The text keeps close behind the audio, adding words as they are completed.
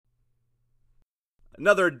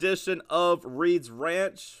Another edition of Reed's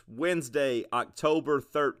Ranch, Wednesday, October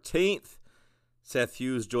 13th. Seth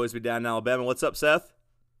Hughes joins me down in Alabama. What's up, Seth?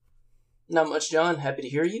 Not much, John. Happy to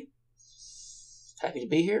hear you. Happy to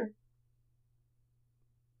be here.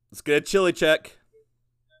 Let's get a chili check.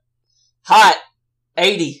 Hot.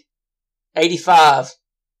 80. 85.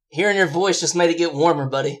 Hearing your voice just made it get warmer,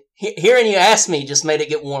 buddy. Hearing you ask me just made it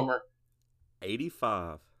get warmer.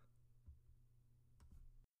 85.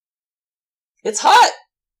 It's hot.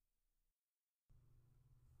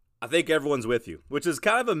 I think everyone's with you, which is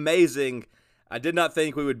kind of amazing. I did not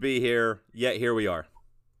think we would be here, yet here we are.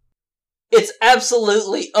 It's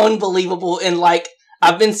absolutely unbelievable. And,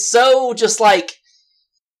 I've been so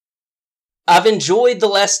I've enjoyed the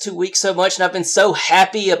last 2 weeks so much, and I've been so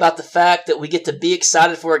happy about the fact that we get to be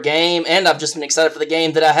excited for a game, and I've just been excited for the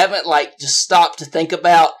game that I haven't, just stopped to think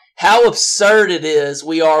about how absurd it is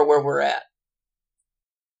we are where we're at.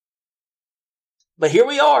 But here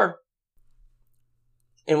we are,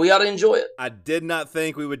 and we ought to enjoy it. I did not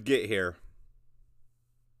think we would get here,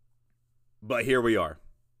 but here we are.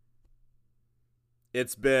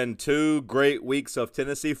 It's been 2 great weeks of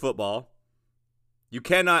Tennessee football. You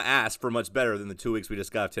cannot ask for much better than the 2 weeks we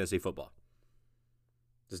just got of Tennessee football.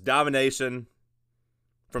 Just domination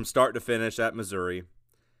from start to finish at Missouri.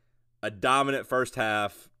 A dominant first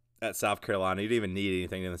half at South Carolina. You didn't even need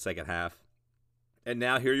anything in the second half. And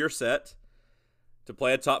now here you're set to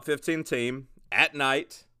play a top 15 team at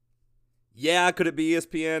night. Yeah, could it be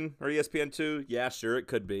ESPN or ESPN2? Yeah, sure, it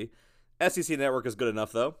could be. SEC Network is good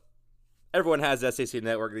enough, though. Everyone has SEC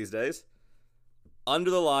Network these days.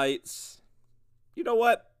 Under the lights. You know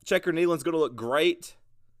what? Checker Neyland's going to look great.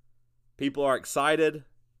 People are excited.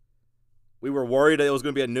 We were worried it was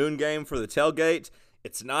going to be a noon game for the tailgate.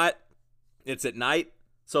 It's not. It's at night.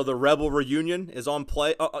 So the Rebel reunion is on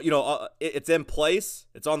play. It's in place.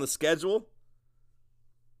 It's on the schedule.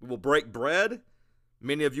 We will break bread.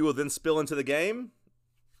 Many of you will then spill into the game.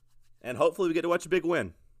 And hopefully we get to watch a big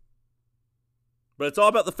win. But it's all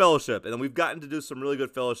about the fellowship. And we've gotten to do some really good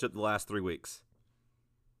fellowship the last 3 weeks.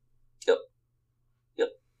 Yep.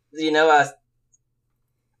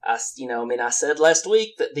 I said last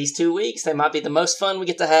week that these 2 weeks, they might be the most fun we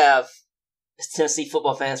get to have as Tennessee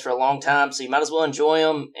football fans for a long time. So you might as well enjoy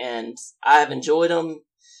them. And I have enjoyed them.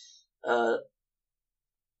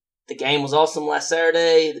 The game was awesome last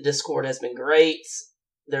Saturday. The Discord has been great.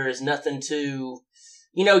 There is nothing to,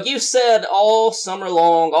 you said all summer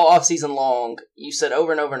long, all offseason long, you said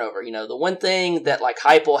over and over and over, the one thing that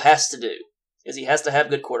Heupel has to do is he has to have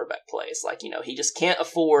good quarterback play. It's he just can't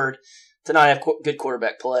afford to not have good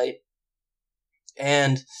quarterback play.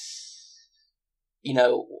 And,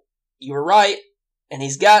 you were right. And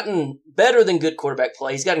he's gotten better than good quarterback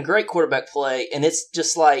play. He's gotten great quarterback play. And it's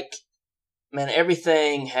just man,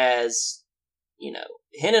 everything has,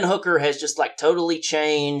 Hendon Hooker has just totally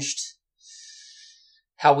changed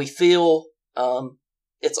how we feel.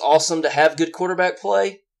 It's awesome to have good quarterback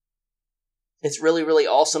play. It's really, really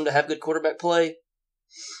awesome to have good quarterback play.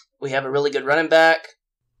 We have a really good running back.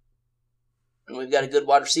 And we've got a good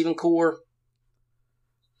wide receiving core.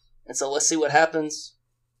 And so let's see what happens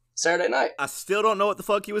Saturday night. I still don't know what the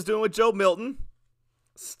fuck he was doing with Joe Milton.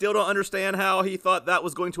 Still don't understand how he thought that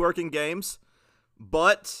was going to work in games.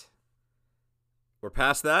 But we're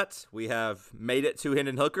past that. We have made it to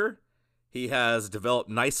Hendon Hooker. He has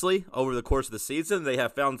developed nicely over the course of the season. They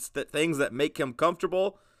have found things that make him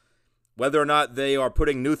comfortable. Whether or not they are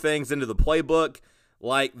putting new things into the playbook,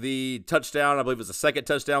 like the touchdown, I believe it was the second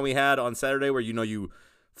touchdown we had on Saturday where, you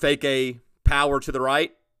fake a power to the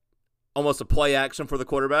right, almost a play action for the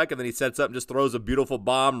quarterback, and then he sets up and just throws a beautiful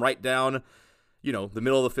bomb right down, the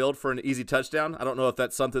middle of the field for an easy touchdown. I don't know if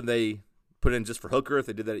that's something they put in just for Hooker, if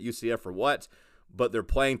they did that at UCF or what, but they're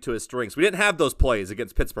playing to his strengths. We didn't have those plays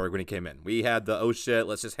against Pittsburgh when he came in. We had the, oh shit,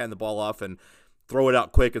 let's just hand the ball off and throw it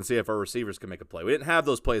out quick and see if our receivers can make a play. We didn't have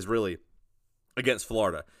those plays really against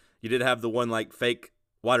Florida. You did have the one fake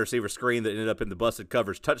wide receiver screen that ended up in the busted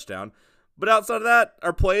coverage touchdown. But outside of that,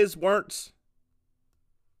 our plays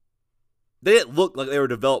they didn't look like they were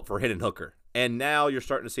developed for Hendon Hooker. And now you're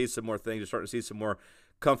starting to see some more things. You're starting to see some more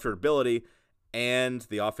comfortability, and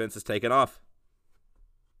the offense is taking off.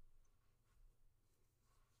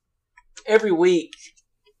 Every week,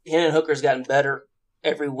 Hendon Hooker's gotten better.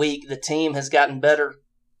 Every week, the team has gotten better.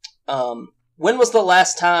 When was the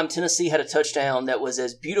last time Tennessee had a touchdown that was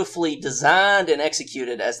as beautifully designed and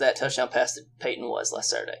executed as that touchdown pass that Peyton was last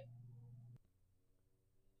Saturday?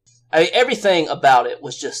 Everything about it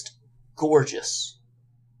was just gorgeous.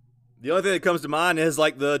 The only thing that comes to mind is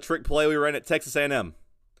the trick play we ran at Texas A&M.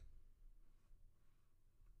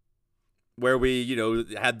 Where we,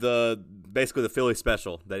 had the basically the Philly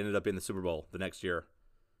special that ended up in the Super Bowl the next year,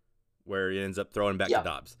 where he ends up throwing back to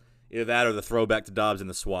Dobbs. Either that or the throwback to Dobbs in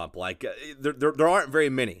the swamp. Like, there aren't very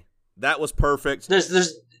many. That was perfect.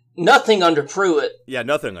 There's nothing under Pruitt. Yeah,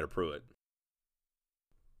 nothing under Pruitt.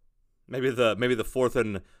 Maybe the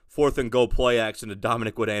fourth and goal play action to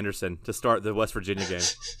Dominic Wood Anderson to start the West Virginia game.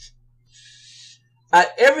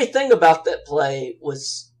 Everything about that play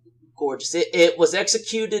was gorgeous. It was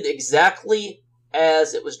executed exactly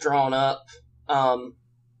as it was drawn up.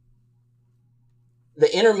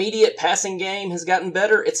 The intermediate passing game has gotten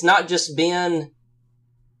better. It's not just been,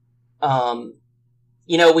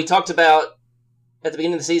 we talked about at the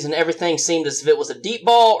beginning of the season, everything seemed as if it was a deep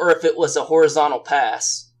ball or if it was a horizontal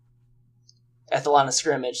pass at the line of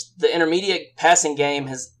scrimmage. The intermediate passing game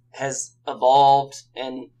has evolved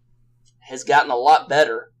and has gotten a lot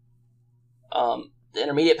better. The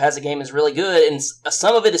intermediate passing game is really good, and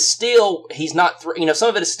some of it is still some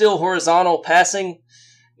of it is still horizontal passing,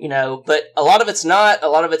 but a lot of it's not. A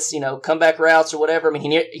lot of it's comeback routes or whatever. I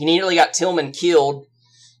mean, he nearly got Tillman killed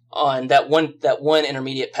on that one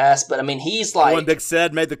intermediate pass, but I mean, he's like one Big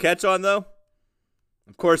Ced made the catch on though.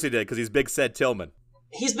 Of course he did, because he's Big Ced Tillman.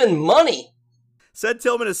 He's been money. Ced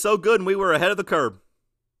Tillman is so good, and we were ahead of the curve.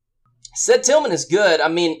 Ced Tillman is good. I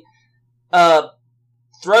mean,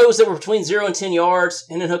 throws that were between 0 and 10 yards.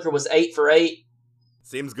 Hendon Hooker was 8 for 8.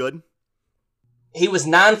 Seems good. He was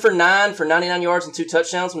 9 for 9 for 99 yards and 2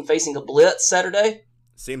 touchdowns when facing a blitz Saturday.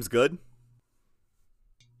 Seems good.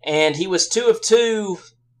 And he was 2 of 2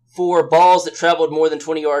 for balls that traveled more than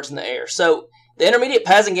 20 yards in the air. So the intermediate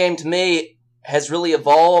passing game to me has really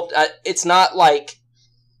evolved. It's not like,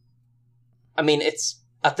 I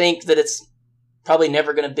think that it's probably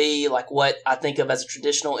never going to be like what I think of as a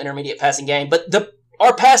traditional intermediate passing game. But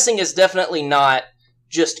our passing is definitely not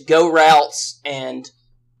just go routes and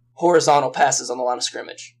horizontal passes on the line of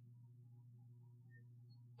scrimmage.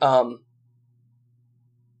 But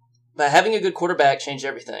having a good quarterback changed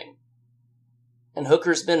everything. And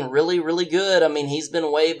Hooker's been really, really good. I mean, he's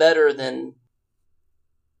been way better than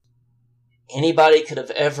anybody could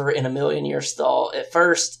have ever in a million years thought. At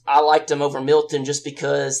first, I liked him over Milton just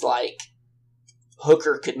because,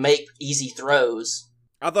 Hooker could make easy throws.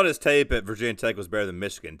 I thought his tape at Virginia Tech was better than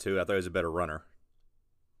Michigan, too. I thought he was a better runner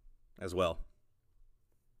as well.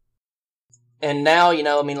 And now,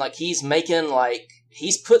 he's making,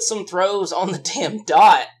 he's put some throws on the damn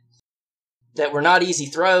dot that were not easy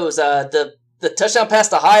throws. The touchdown pass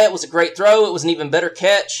to Hyatt was a great throw. It was an even better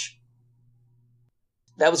catch.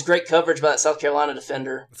 That was great coverage by that South Carolina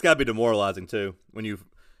defender. It's got to be demoralizing, too, when you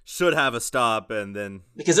should have a stop and then...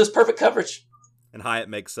 Because it was perfect coverage. And Hyatt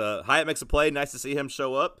makes a play. Nice to see him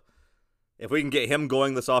show up. If we can get him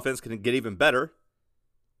going, this offense can get even better.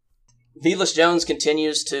 Velus Jones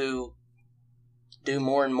continues to do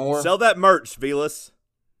more and more. Sell that merch, Velus.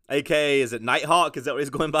 A.K.A. is it Nighthawk? Is that what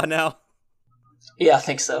he's going by now? Yeah, I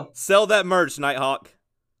think so. Sell that merch, Nighthawk.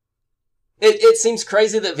 It seems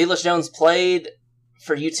crazy that Velus Jones played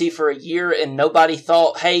for UT for a year and nobody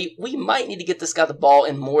thought, hey, we might need to get this guy the ball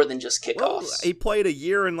in more than just kickoffs. Well, he played a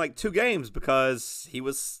year in 2 games because he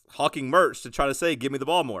was hawking merch to try to say, give me the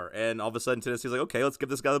ball more. And all of a sudden Tennessee's like, okay, let's give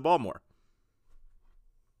this guy the ball more.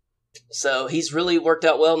 So he's really worked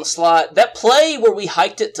out well in the slot. That play where we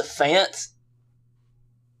hiked it to Fant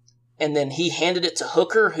and then he handed it to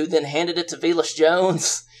Hooker, who then handed it to Velus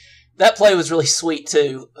Jones, that play was really sweet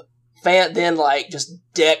too. Fant then just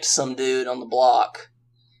decked some dude on a block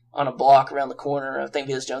around the corner. I think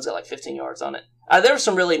Velus Jones got 15 yards on it. There were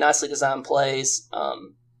some really nicely designed plays.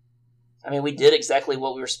 We did exactly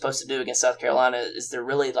what we were supposed to do against South Carolina. Is there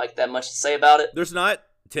really that much to say about it? There's not.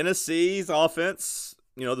 Tennessee's offense,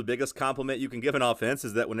 the biggest compliment you can give an offense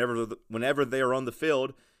is that whenever they are on the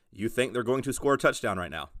field, you think they're going to score a touchdown right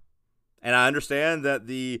now. And I understand that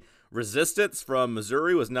the resistance from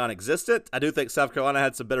Missouri was non-existent. I do think South Carolina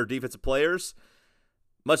had some better defensive players,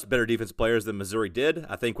 much better defensive players than Missouri did.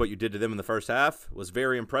 I think what you did to them in the first half was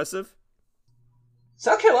very impressive.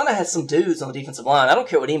 South Carolina has some dudes on the defensive line. I don't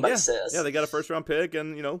care what anybody says. Yeah, they got a first-round pick,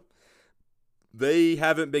 and, they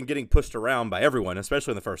haven't been getting pushed around by everyone,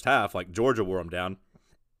 especially in the first half. Georgia wore them down.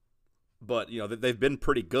 But, they've been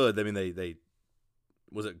pretty good. I mean, they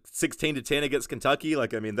was it 16-10 against Kentucky?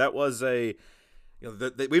 That was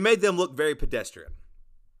we made them look very pedestrian.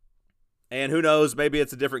 And who knows, maybe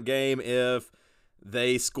it's a different game if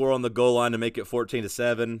they score on the goal line to make it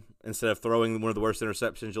 14-7 instead of throwing one of the worst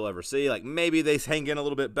interceptions you'll ever see. Maybe they hang in a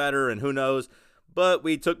little bit better, and who knows. But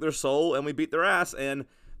we took their soul and we beat their ass. And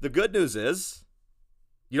the good news is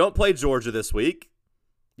you don't play Georgia this week.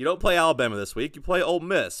 You don't play Alabama this week. You play Ole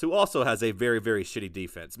Miss, who also has a very, very shitty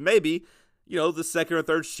defense. Maybe the second or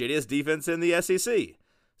third shittiest defense in the SEC.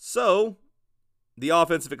 So, the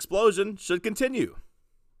offensive explosion should continue.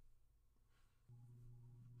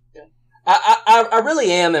 I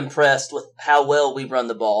really am impressed with how well we run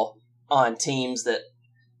the ball on teams that,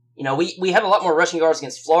 we have a lot more rushing yards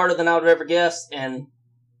against Florida than I would have ever guessed, and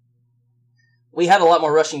we had a lot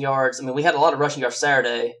more rushing yards. I mean, we had a lot of rushing yards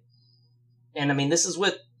Saturday, and I mean, this is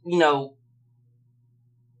with,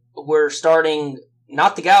 we're starting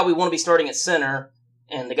not the guy we want to be starting at center,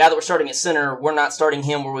 and the guy that we're starting at center, we're not starting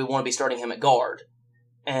him where we want to be starting him at guard.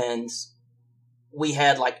 And we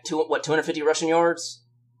had 250 rushing yards?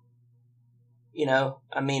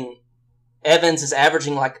 I mean, Evans is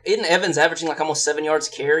averaging almost 7 yards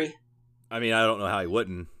a carry? I mean, I don't know how he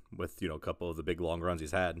wouldn't with, a couple of the big long runs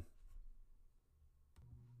he's had.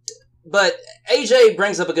 But AJ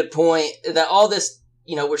brings up a good point that all this,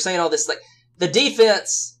 we're saying all this, the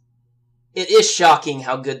defense, it is shocking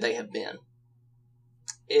how good they have been.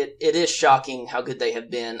 It is shocking how good they have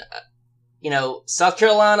been. South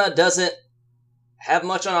Carolina doesn't have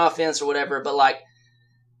much on offense or whatever, but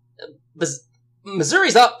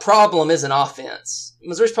Missouri's problem isn't offense.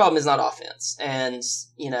 Missouri's problem is not offense. And,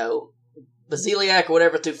 Baziliak or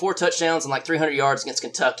whatever threw 4 touchdowns and 300 yards against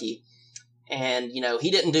Kentucky. And,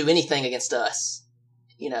 he didn't do anything against us.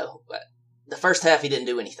 The first half he didn't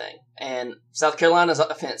do anything. And South Carolina's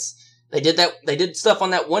offense, they did stuff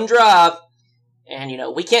on that one drive. And,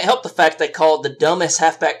 we can't help the fact they called the dumbest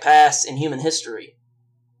halfback pass in human history.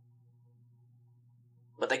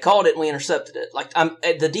 But they called it and we intercepted it.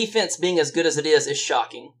 The defense being as good as it is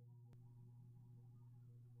shocking.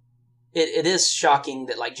 It is shocking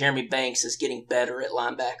that Jeremy Banks is getting better at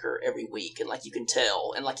linebacker every week, and you can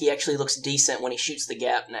tell, and he actually looks decent when he shoots the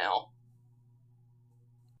gap now.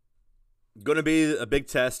 Going to be a big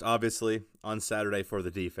test, obviously, on Saturday for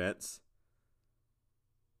the defense.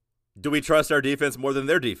 Do we trust our defense more than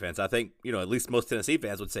their defense? I think, at least most Tennessee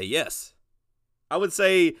fans would say yes. I would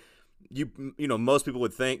say most people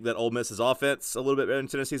would think that Ole Miss's offense a little bit better than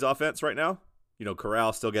Tennessee's offense right now.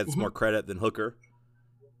 Corral still gets more credit than Hooker.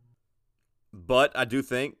 But I do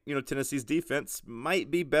think, Tennessee's defense might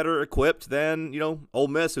be better equipped than, Ole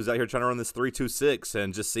Miss, who's out here trying to run this 3-2-6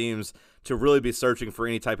 and just seems to really be searching for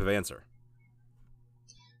any type of answer.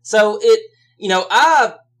 So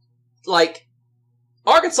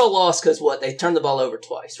Arkansas lost because what? They turned the ball over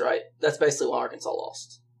twice, right? That's basically why Arkansas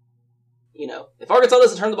lost. If Arkansas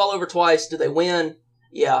doesn't turn the ball over twice, do they win?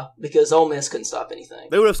 Yeah, because Ole Miss couldn't stop anything.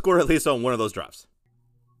 They would have scored at least on one of those drives.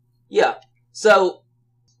 Yeah. So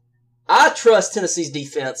I trust Tennessee's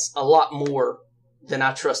defense a lot more than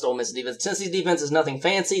I trust Ole Miss's defense. Tennessee's defense is nothing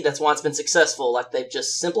fancy. That's why it's been successful. They've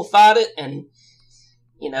just simplified it, and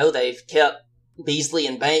they've kept Beasley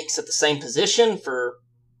and Banks at the same position for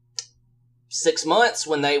 6 months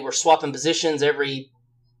when they were swapping positions every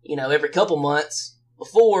couple months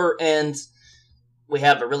before, and we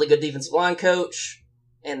have a really good defensive line coach,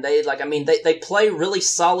 and they play really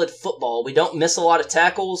solid football. We don't miss a lot of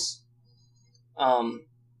tackles.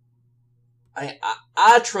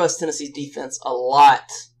 I trust Tennessee's defense a lot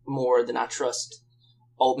more than I trust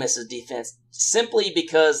Ole Miss's defense, simply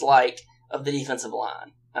because of the defensive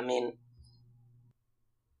line. I mean,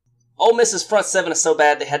 Ole Miss's front seven is so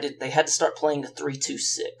bad they had to start playing the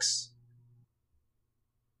 3-2-6.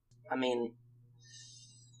 I mean,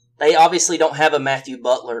 they obviously don't have a Matthew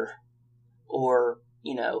Butler or,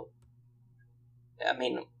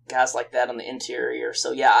 guys like that on the interior.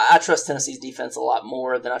 So, yeah, I trust Tennessee's defense a lot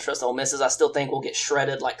more than I trust Ole Miss's. I still think we'll get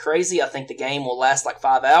shredded like crazy. I think the game will last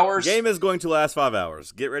 5 hours. The game is going to last 5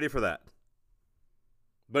 hours. Get ready for that.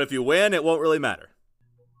 But if you win, it won't really matter.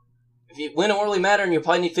 If you win, it won't really matter, and you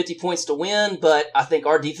probably need 50 points to win, but I think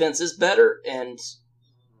our defense is better, and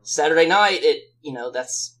Saturday night, it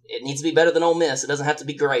needs to be better than Ole Miss. It doesn't have to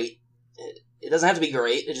be great. It doesn't have to be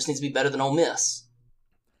great. It just needs to be better than Ole Miss.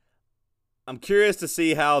 I'm curious to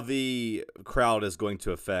see how the crowd is going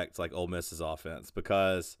to affect Ole Miss's offense,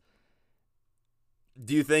 because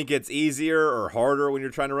do you think it's easier or harder when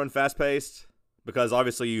you're trying to run fast-paced? Because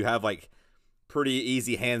obviously you have pretty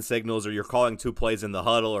easy hand signals, or you're calling 2 plays in the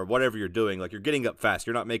huddle, or whatever you're doing. You're getting up fast.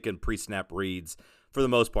 You're not making pre-snap reads for the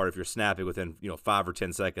most part if you're snapping within 5 or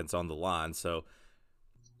 10 seconds on the line. So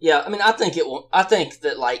yeah, I think it will. I think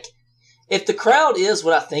that if the crowd is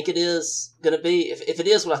what I think it is going to be, if it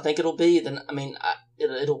is what I think it'll be, then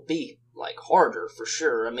it'll be harder for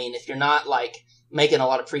sure. If you're not making a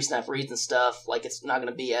lot of pre-snap reads and stuff, it's not going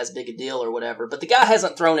to be as big a deal or whatever. But the guy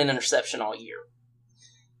hasn't thrown an interception all year.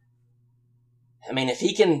 If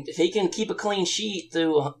he can keep a clean sheet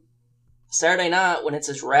through Saturday night when it's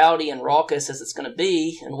as rowdy and raucous as it's going to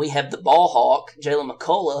be, and we have the ball hawk, Jalen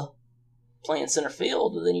McCullough, playing center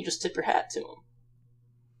field, then you just tip your hat to them.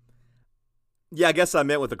 Yeah, I guess I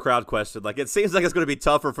meant with the crowd question. Like, it seems like it's going to be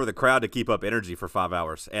tougher for the crowd to keep up energy for 5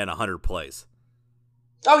 hours and 100 plays.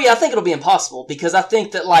 Oh, yeah, I think it'll be impossible because I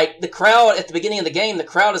think that, like, the crowd at the beginning of the game, the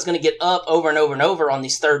crowd is going to get up over and over and over on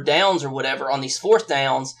these third downs or whatever, on these fourth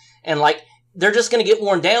downs, and, like, they're just going to get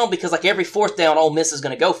worn down because, like, every fourth down, Ole Miss is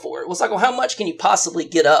going to go for it. Well, it's like, well, how much can you possibly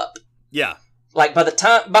get up? Yeah. Like, by the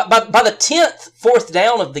time, by the 10th fourth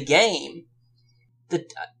down of the game,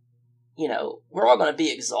 we're all going to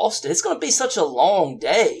be exhausted. It's going to be such a long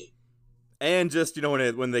day. And just,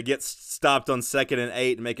 when they get stopped on 2nd and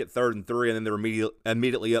 8 and make it 3rd and 3, and then they're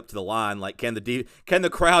immediately up to the line, like, can the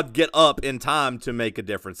crowd get up in time to make a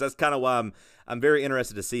difference? That's kind of why I'm very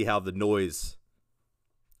interested to see how the noise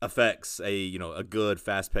affects a good,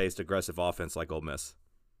 fast-paced, aggressive offense like Ole Miss.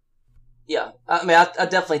 Yeah, I mean, I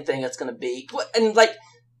definitely think it's going to be, and like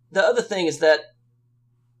the other thing is that,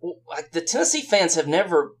 like, the Tennessee fans have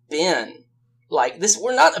never been like this.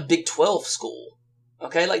 We're not a Big 12 school,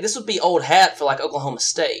 okay? Like, this would be old hat for, like, Oklahoma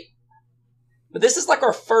State. But this is, like,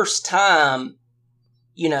 our first time,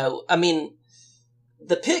 I mean,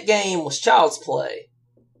 the Pitt game was child's play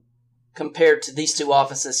compared to these two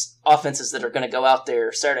offenses that are going to go out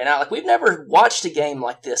there Saturday night. Like, we've never watched a game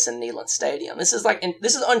like this in Neyland Stadium. This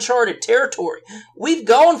is uncharted territory. We've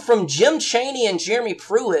gone from Jim Chaney and Jeremy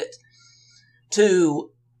Pruitt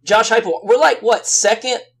to Josh Heupel. We're like, what,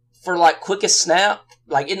 second for, like, quickest snap?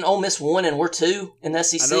 Like, isn't Ole Miss 1 and we're 2 in the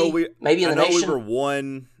SEC? Maybe in the nation? I know we were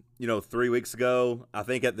 1, 3 weeks ago. I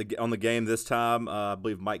think on the game this time, I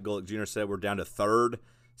believe Mike Golick Jr. said we're down to 3rd.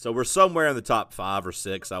 So we're somewhere in the top 5 or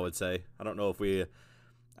 6, I would say. I don't know if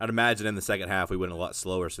I'd imagine in the second half we went a lot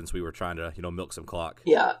slower since we were trying to, milk some clock.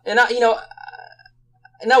 Yeah, and I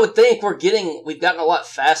would think we've gotten a lot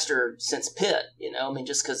faster since Pitt, I mean,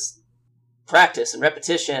 just because practice and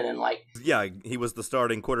repetition and, like. Yeah, he was the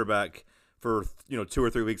starting quarterback for, 2 or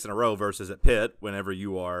 3 weeks in a row versus at Pitt whenever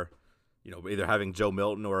you are, either having Joe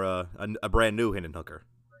Milton or a brand new Hendon Hooker.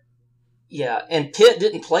 Yeah, and Pitt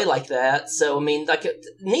didn't play like that. So, I mean, like,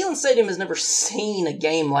 Neyland Stadium has never seen a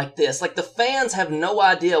game like this. Like, the fans have no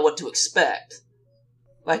idea what to expect.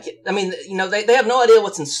 Like, I mean, they have no idea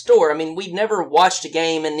what's in store. I mean, we've never watched a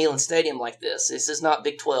game in Neyland Stadium like this. This is not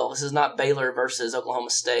Big 12. This is not Baylor versus Oklahoma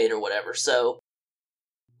State or whatever. So,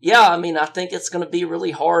 yeah, I mean, I think it's going to be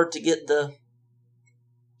really hard to get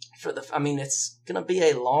it's going to be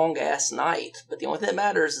a long-ass night. But the only thing that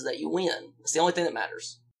matters is that you win. It's the only thing that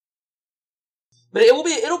matters. But it'll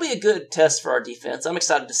be a good test for our defense. I'm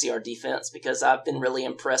excited to see our defense because I've been really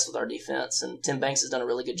impressed with our defense, and Tim Banks has done a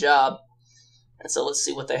really good job. And so let's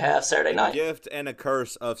see what they have Saturday night. A gift and a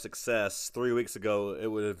curse of success. 3 weeks ago, it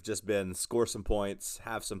would have just been score some points,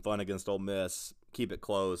 have some fun against Ole Miss, keep it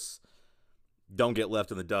close, don't get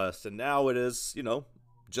left in the dust. And now it is,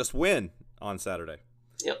 just win on Saturday.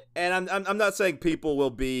 Yep. And I'm not saying people will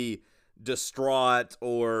be distraught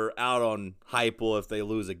or out on Heupel if they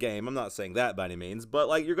lose a game. I'm not saying that by any means, but,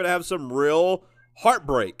 like, you're going to have some real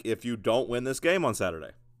heartbreak if you don't win this game on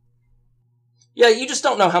Saturday. Yeah, you just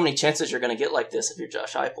don't know how many chances you're going to get like this if you're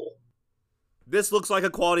Josh Heupel. This looks like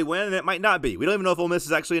a quality win, and it might not be. We don't even know if Ole Miss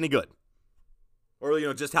is actually any good,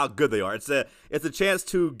 or just how good they are. It's a chance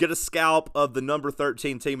to get a scalp of the number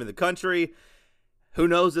 13 team in the country. Who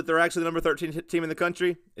knows that they're actually the number 13 team in the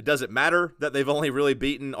country? It doesn't matter that they've only really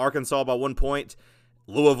beaten Arkansas by 1 point.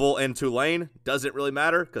 Louisville and Tulane doesn't really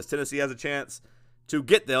matter because Tennessee has a chance to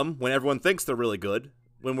get them when everyone thinks they're really good.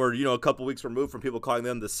 When we're, a couple weeks removed from people calling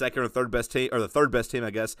them the second or third best team, or the third best team,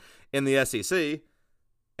 I guess, in the SEC.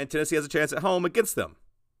 And Tennessee has a chance at home against them.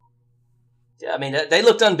 Yeah, I mean, they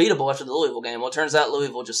looked unbeatable after the Louisville game. Well, it turns out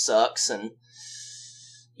Louisville just sucks, and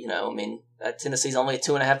Tennessee's only a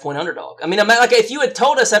 2.5-point underdog. I mean, like, if you had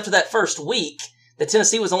told us after that first week that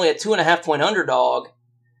Tennessee was only a 2.5-point underdog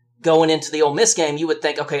going into the Ole Miss game, you would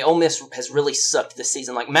think, okay, Ole Miss has really sucked this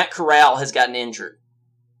season. Like, Matt Corral has gotten injured.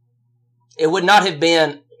 It would not have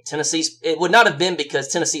been because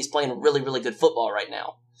Tennessee is playing really, really good football right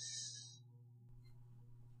now.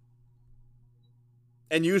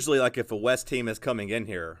 And usually, like, if a West team is coming in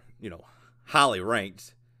here, highly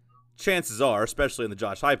ranked, chances are, especially in the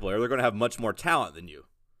Josh Heupel era, they're going to have much more talent than you.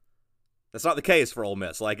 That's not the case for Ole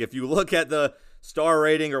Miss. Like, if you look at the star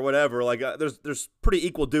rating or whatever, like, there's pretty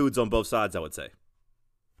equal dudes on both sides, I would say.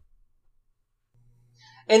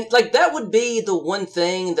 And, like, that would be the one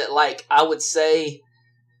thing that, like, I would say,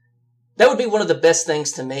 that would be one of the best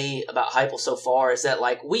things to me about Heupel so far is that,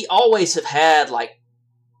 like, we always have had, like,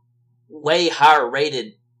 way higher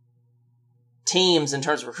rated teams in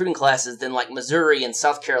terms of recruiting classes than, like, Missouri and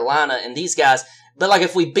South Carolina and these guys. But, like,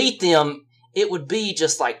 if we beat them, it would be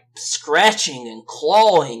just like scratching and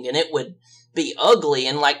clawing, and it would be ugly.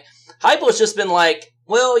 And like Heupel has just been like,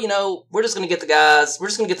 well, we're just going to get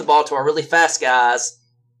the ball to our really fast guys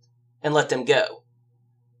and let them go.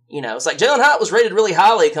 It's like Jalen Hyatt was rated really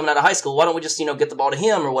highly coming out of high school. Why don't we just, get the ball to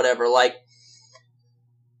him or whatever? Like,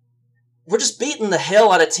 we're just beating the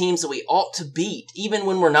hell out of teams that we ought to beat, even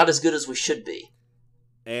when we're not as good as we should be.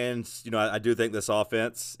 And, I do think this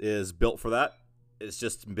offense is built for that. It's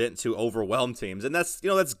just meant to overwhelm teams. And that's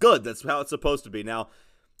good. That's how it's supposed to be. Now,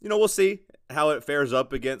 we'll see how it fares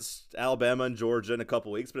up against Alabama and Georgia in a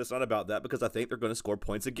couple weeks, but it's not about that because I think they're going to score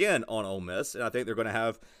points again on Ole Miss, and I think they're going to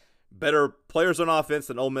have better players on offense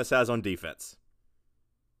than Ole Miss has on defense.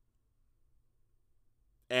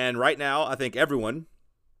 And right now, I think everyone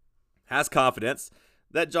has confidence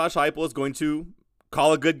that Josh Heupel is going to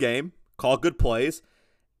call a good game, call good plays,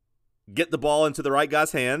 get the ball into the right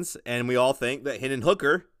guy's hands, and we all think that Hendon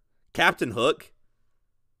Hooker, Captain Hook,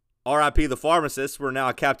 R.I.P. the pharmacist, we're now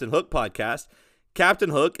a Captain Hook podcast.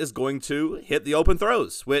 Captain Hook is going to hit the open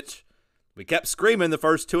throws, which we kept screaming the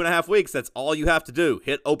first 2.5 weeks. That's all you have to do,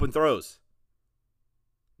 hit open throws.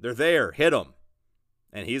 They're there, hit them.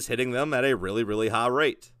 And he's hitting them at a really, really high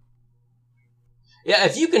rate. Yeah,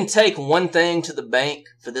 if you can take one thing to the bank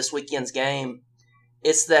for this weekend's game,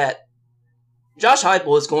 it's that Josh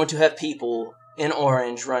Heupel is going to have people in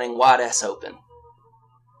orange running wide ass open.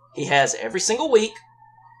 He has every single week.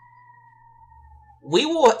 We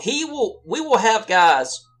will have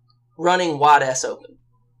guys running wide ass open.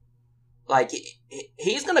 Like,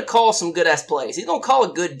 he's going to call some good ass plays. He's going to call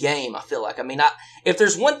a good game, I feel like. I mean, if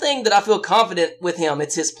there's one thing that I feel confident with him,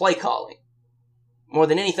 it's his play calling. More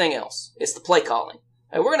than anything else, it's the play calling.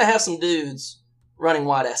 Hey, we're going to have some dudes running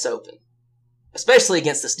wide ass open, especially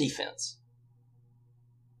against this defense.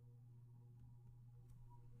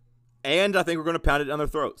 And I think we're going to pound it down their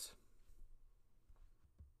throats.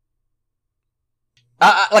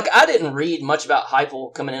 I didn't read much about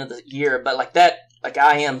Heupel coming into the year, but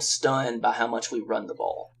I am stunned by how much we run the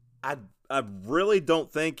ball. I really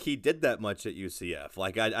don't think he did that much at UCF.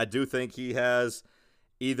 I do think he has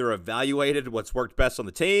either evaluated what's worked best on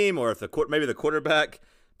the team, or if maybe the quarterback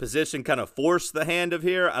position kind of forced the hand of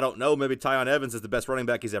here. I don't know. Maybe Tyon Evans is the best running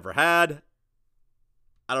back he's ever had.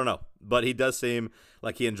 I don't know, but he does seem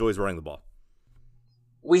like he enjoys running the ball.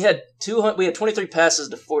 We had 23 passes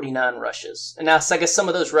to 49 rushes. And now I guess some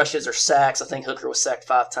of those rushes are sacks. I think Hooker was sacked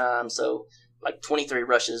 5 times, so 23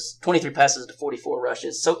 passes to 44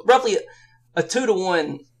 rushes. So roughly a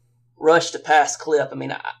 2-to-1 rush to pass clip. I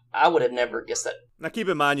mean, I would have never guessed that. Now keep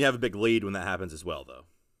in mind you have a big lead when that happens as well, though.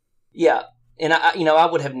 Yeah, and I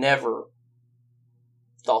would have never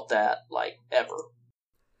thought that, ever.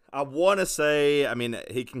 I want to say, I mean,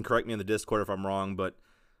 he can correct me in the Discord if I'm wrong, but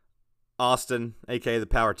Austin, a.k.a. the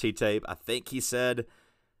Power T-Tape, I think he said,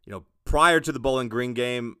 prior to the Bowling Green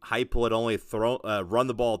game, Heupel had only run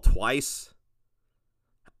the ball twice.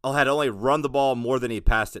 Had only run the ball more than he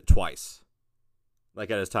passed it twice, at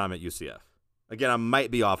his time at UCF. Again, I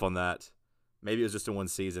might be off on that. Maybe it was just in one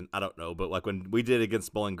season. I don't know. But when we did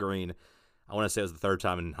against Bowling Green, I want to say it was the third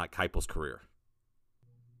time in Heupel's career,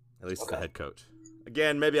 at least as the head coach.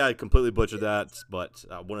 Again, maybe I completely butchered that, but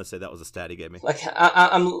I want to say that was a stat he gave me.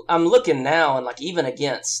 I'm looking now, and even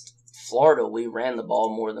against Florida, we ran the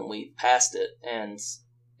ball more than we passed it, and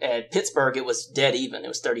at Pittsburgh, it was dead even. It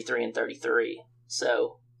was 33-33.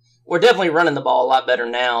 So we're definitely running the ball a lot better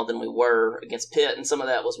now than we were against Pitt, and some of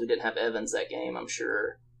that was we didn't have Evans that game, I'm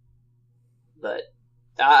sure. But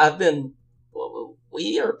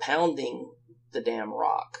we are pounding the damn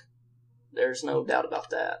rock. There's no doubt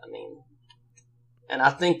about that. I mean, and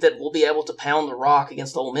I think that we'll be able to pound the rock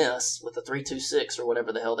against Ole Miss with the 3-2-6 or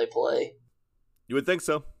whatever the hell they play. You would think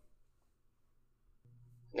so.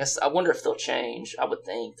 I wonder if they'll change. I would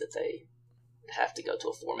think that they have to go to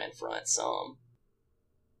a 4-man front some.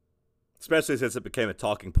 Especially since it became a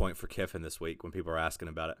talking point for Kiffin this week when people are asking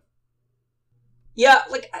about it. Yeah,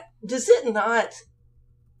 does it not...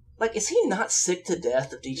 is he not sick to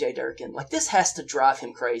death of DJ Durkin? This has to drive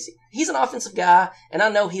him crazy. He's an offensive guy, and I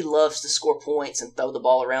know he loves to score points and throw the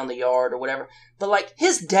ball around the yard or whatever, but,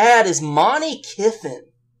 his dad is Monty Kiffin.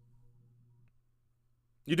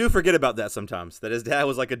 You do forget about that sometimes, that his dad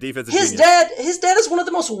was a defensive genius. His dad is one of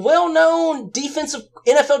the most well-known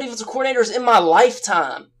NFL defensive coordinators in my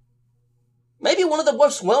lifetime. Maybe one of the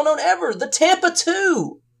most well-known ever, the Tampa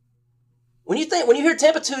 2. When you hear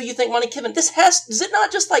Tampa 2, you think Monty Kiffin. Does it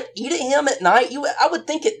not just eat at him at night? I would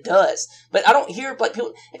think it does, but I don't hear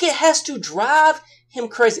people. It has to drive him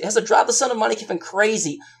crazy. It has to drive the son of Monty Kiffin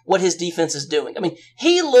crazy what his defense is doing. I mean,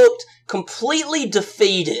 he looked completely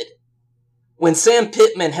defeated when Sam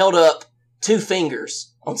Pittman held up 2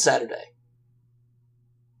 fingers on Saturday.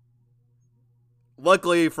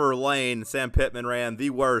 Luckily for Lane, Sam Pittman ran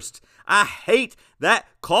the worst. I hate that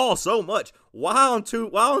call so much. Why on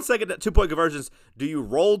second 2-point conversions do you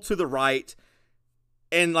roll to the right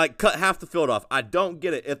and like cut half the field off? I don't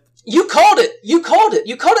get it. You called it. You called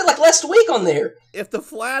it like last week on there. If the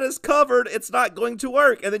flat is covered, it's not going to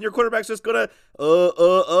work, and then your quarterback's just gonna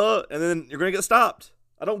and then you're gonna get stopped.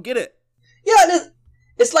 I don't get it. Yeah,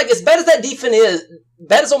 it's like as bad as that defense is,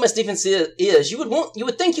 bad as Ole Miss defense is, you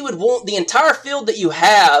would think you would want the entire field that you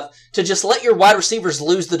have to just let your wide receivers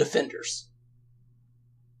lose the defenders,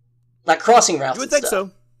 like crossing routes. You would think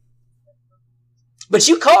so. But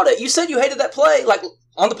you called it. You said you hated that play, like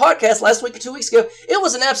on the podcast last week or 2 weeks ago. It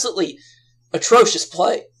was an absolutely atrocious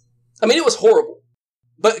play. I mean, it was horrible.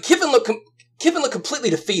 But Kiffin looked completely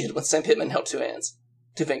defeated when Sam Pittman held 2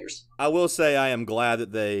 fingers. I will say I am glad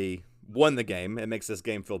that they won the game. It makes this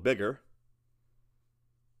game feel bigger.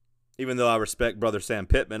 Even though I respect brother Sam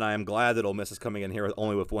Pittman, I am glad that Ole Miss is coming in here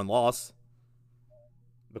only with 1 loss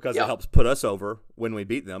because it helps put us over when we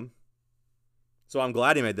beat them. So I'm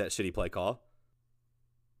glad he made that shitty play call.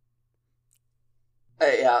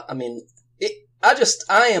 Yeah, I mean,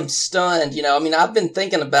 I am stunned. You know, I mean, I've been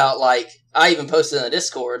thinking about, like, I even posted in the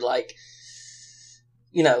Discord, like,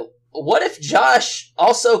 you know, what if Josh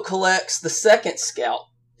also collects the second scout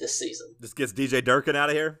this season? Just gets DJ Durkin out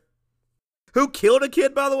of here? Who killed a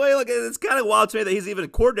kid, by the way? Like, it's kind of wild to me that he's even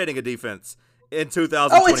coordinating a defense in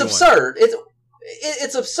 2021. Oh, it's absurd.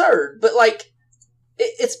 It's absurd, but, like,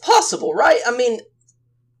 it's possible, right? I mean,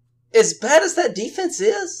 as bad as that defense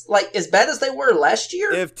is, like, as bad as they were last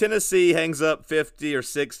year. If Tennessee hangs up 50 or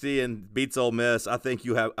 60 and beats Ole Miss, I think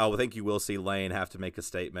you will see Lane have to make a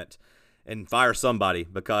statement and fire somebody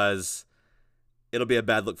because it'll be a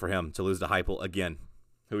bad look for him to lose to Heupel again,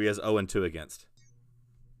 who he is 0-2 against.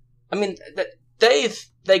 I mean, they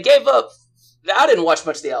gave up. I didn't watch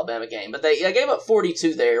much of the Alabama game, but they gave up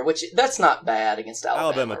 42 there, which that's not bad against Alabama.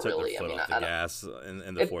 Alabama took really. their foot off the gas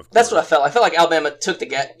in the fourth quarter. That's what I felt. I felt like Alabama took the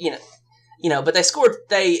gas, you know, but they scored.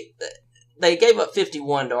 They gave up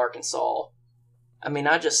 51 to Arkansas. I mean,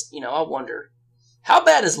 I wonder how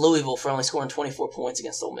bad is Louisville for only scoring 24 points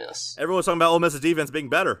against Ole Miss? Everyone's talking about Ole Miss's defense being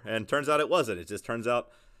better, and turns out it wasn't. It just turns out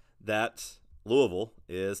that Louisville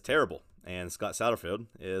is terrible, and Scott Satterfield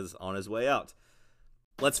is on his way out.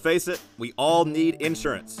 Let's face it, we all need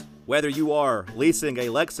insurance. Whether you are leasing a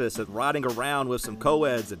Lexus and riding around with some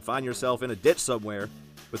co-eds and find yourself in a ditch somewhere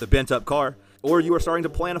with a bent-up car, or you are starting to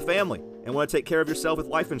plan a family and want to take care of yourself with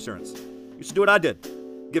life insurance, you should do what I did.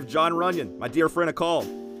 Give John Runyon, my dear friend, a call.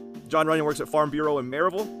 John Runyon works at Farm Bureau in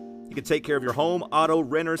Maryville. He can take care of your home, auto,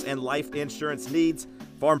 renters, and life insurance needs.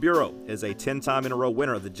 Farm Bureau is a 10-time-in-a-row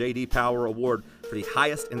winner of the J.D. Power Award for the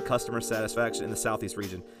highest in customer satisfaction in the Southeast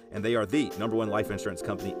region, and they are the #1 life insurance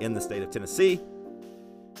company in the state of Tennessee.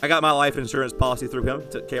 I got my life insurance policy through him,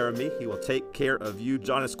 took care of me. He will take care of you.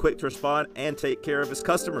 John is quick to respond and take care of his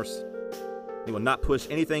customers. He will not push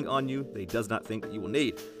anything on you that he does not think that you will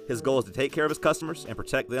need. His goal is to take care of his customers and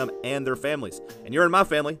protect them and their families. And you're in my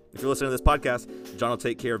family. If you're listening to this podcast, John will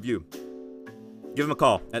take care of you. Give him a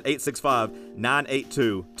call at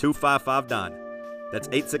 865-982-2559. That's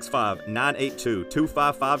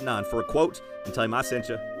 865-982-2559 for a quote and tell him I sent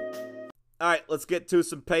you. All right, let's get to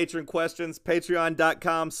some patron questions.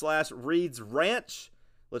 Patreon.com/Reed's Ranch.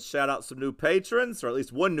 Let's shout out some new patrons, or at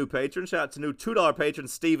least one new patron. Shout out to new $2 patron,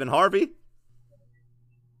 Stephen Harvey.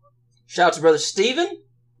 Shout out to brother Steven.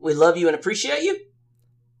 We love you and appreciate you.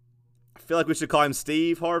 I feel like we should call him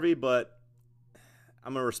Steve Harvey, but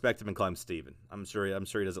I'm going to respect him and call him Steven. I'm sure he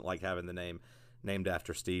doesn't like having the name named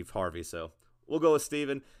after Steve Harvey, so we'll go with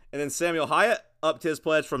Steven. And then Samuel Hyatt upped his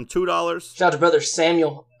pledge from $2. Shout out to brother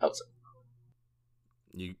Samuel. Oh, sorry.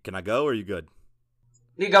 Can I go, or are you good?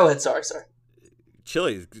 You go ahead. Sorry.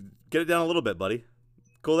 Chili, get it down a little bit, buddy.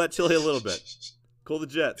 Cool that chili a little bit. Cool the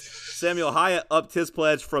jets. Samuel Hyatt upped his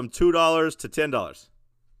pledge from $2 to $10.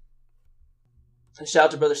 Shout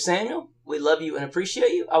out to brother Samuel. We love you and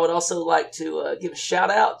appreciate you. I would also like to give a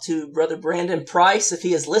shout out to brother Brandon Price if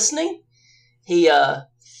he is listening. He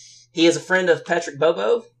is a friend of Patrick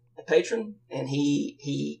Bobo, a patron, and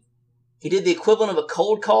he did the equivalent of a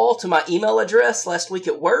cold call to my email address last week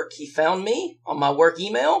at work. He found me on my work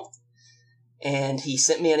email, and he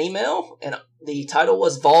sent me an email, and the title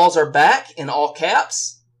was "Vols Are Back" in all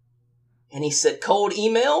caps. And he said, "Cold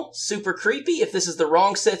email, super creepy. If this is the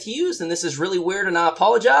wrong Seth Hughes, then this is really weird and I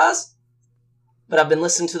apologize. But I've been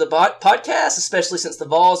listening to the podcast, especially since the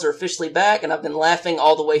Vols are officially back, and I've been laughing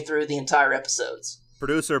all the way through the entire episodes."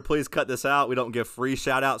 Producer, please cut this out. We don't give free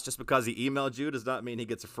shout-outs just because he emailed you does not mean he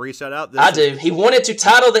gets a free shout-out. I do. He wanted to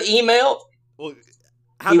title the email. Well,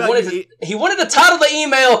 how about he wanted to title the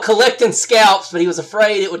email "Collecting Scalps," but he was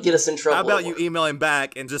afraid it would get us in trouble. How about you email him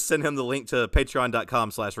back and just send him the link to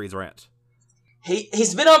patreon.com/Reed's Ranch?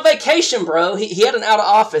 He's been on vacation, bro. He had an out of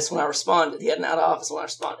office when I responded.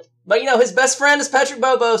 But his best friend is Patrick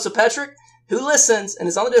Bobo. So Patrick, who listens and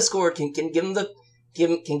is on the Discord, can give him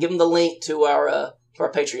the link to our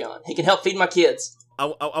Patreon. He can help feed my kids. I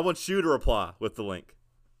want you to reply with the link.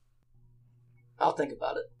 I'll think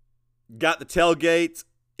about it. Got the tailgate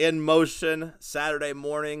in motion Saturday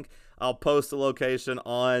morning. I'll post the location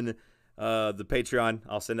on the Patreon.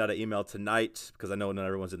 I'll send out an email tonight because I know not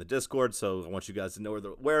everyone's in the Discord, so I want you guys to know where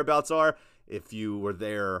the whereabouts are. If you were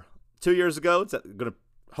there 2 years ago, it's going to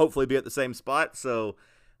hopefully be at the same spot. So,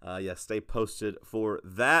 stay posted for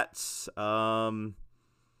that. All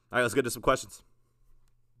right, let's get to some questions.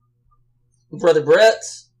 Brother Brett,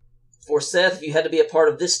 for Seth, if you had to be a part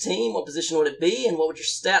of this team, what position would it be, and what would your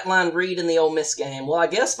stat line read in the Ole Miss game? Well, I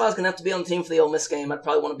guess if I was going to have to be on the team for the Ole Miss game, I'd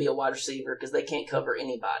probably want to be a wide receiver because they can't cover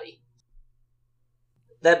anybody.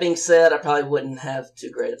 That being said, I probably wouldn't have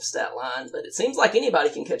too great of a stat line, but it seems like anybody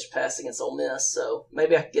can catch a pass against Ole Miss, so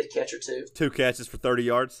maybe I could get a catch or two. 2 catches for 30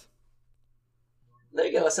 yards. There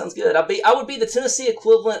you go. That sounds good. I would be the Tennessee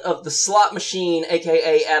equivalent of the slot machine,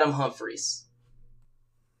 a.k.a. Adam Humphries.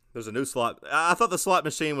 There's a new slot. I thought the slot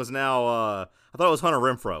machine was now, I thought it was Hunter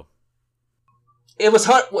Renfrow. It was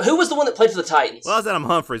who was the one that played for the Titans? Well, that's Adam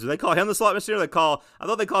Humphries. Do they call him the slot machine, or I thought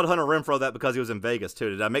they called Hunter Renfrow that because he was in Vegas, too.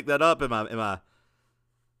 Did I make that up? I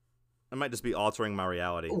might just be altering my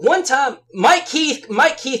reality. One time, Mike Keith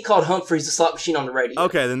called Humphries the slot machine on the radio.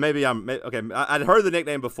 Okay, then maybe I'd heard the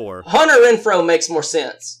nickname before. Hunter Renfrow makes more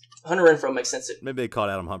sense. Maybe they called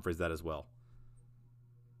Adam Humphries that as well.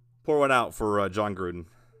 Pour one out for John Gruden.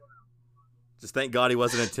 Just thank God he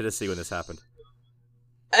wasn't in Tennessee when this happened.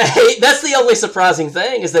 Hey, that's the only surprising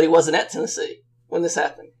thing is that he wasn't at Tennessee when this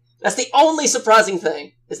happened. That's the only surprising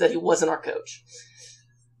thing is that he wasn't our coach.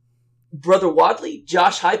 Brother Wadley,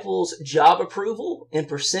 Josh Heupel's job approval in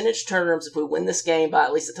percentage terms if we win this game by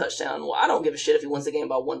at least a touchdown. Well, I don't give a shit if he wins the game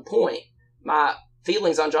by 1 point. My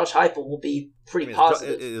feelings on Josh Heupel will be pretty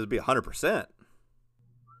positive. It would be 100%.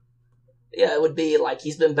 Yeah, it would be like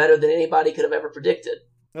he's been better than anybody could have ever predicted.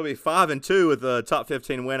 It'll be 5-2 with a top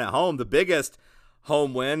 15 win at home. The biggest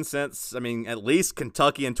home win since, at least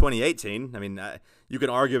Kentucky in 2018. You can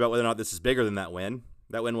argue about whether or not this is bigger than that win.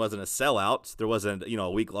 That win wasn't a sellout. There wasn't, a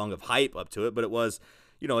week long of hype up to it, but it was,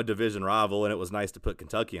 a division rival, and it was nice to put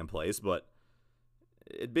Kentucky in place. But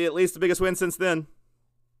it'd be at least the biggest win since then.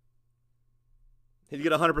 He'd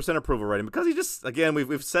get 100% approval rating because he just, again,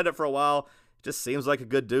 we've said it for a while, just seems like a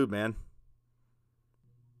good dude, man.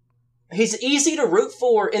 He's easy to root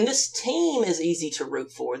for, and this team is easy to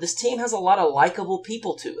root for. This team has a lot of likable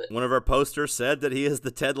people to it. One of our posters said that he is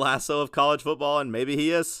the Ted Lasso of college football, and maybe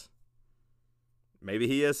he is. Maybe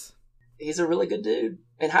he is. He's a really good dude.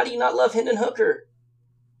 And how do you not love Hendon Hooker?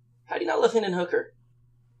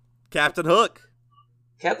 Captain Hook.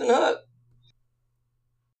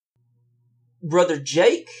 Brother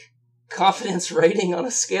Jake, confidence rating on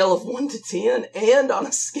a scale of 1 to 10 and on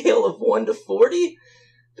a scale of 1 to 40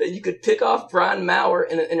 that you could pick off Brian Maurer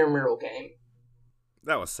in an intramural game.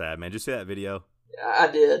 That was sad, man. Did you see that video? I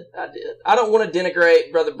did. I don't want to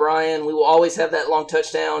denigrate Brother Brian. We will always have that long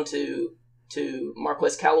touchdown to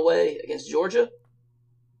Marquez Callaway against Georgia.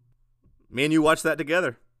 Me and you watched that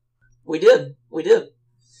together. We did.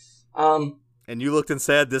 And you looked and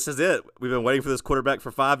said, this is it. We've been waiting for this quarterback for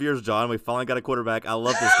 5 years, John. We finally got a quarterback. I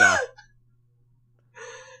love this guy.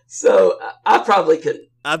 So, I probably couldn't.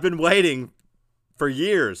 I've been waiting for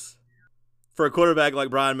years for a quarterback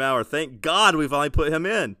like Brian Maurer. Thank God we finally put him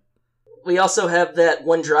in. We also have that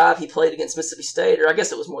one drive he played against Mississippi State, or I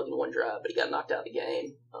guess it was more than one drive, but he got knocked out of the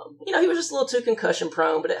game. He was just a little too concussion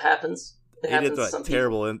prone, but it happens. He did that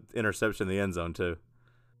terrible interception in the end zone, too.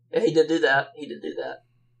 Yeah, he did do that.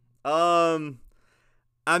 I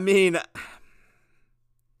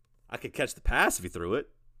could catch the pass if he threw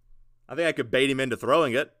it. I think I could bait him into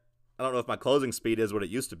throwing it. I don't know if my closing speed is what it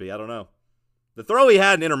used to be. I don't know. The throw he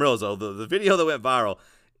had in intramurals, though, the video that went viral,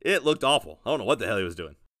 it looked awful. I don't know what the hell he was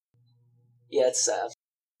doing. Yeah, it's sad.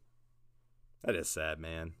 That is sad,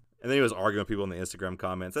 man. And then he was arguing with people in the Instagram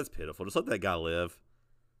comments. That's pitiful. Just let that guy live.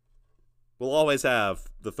 We'll always have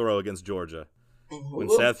the throw against Georgia. When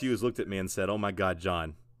Seth Hughes looked at me and said, "Oh my God,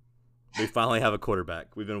 John, we finally have a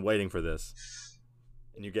quarterback. We've been waiting for this."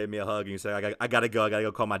 And you gave me a hug and you said, I gotta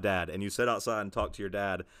go call my dad. And you sit outside and talk to your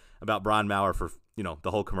dad about Brian Maurer for,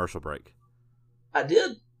 the whole commercial break. I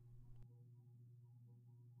did.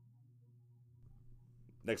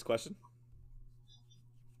 Next question.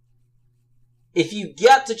 If you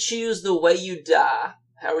got to choose the way you die,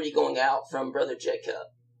 how are you going out? From Brother Jacob.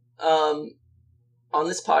 On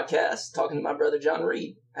this podcast, talking to my brother John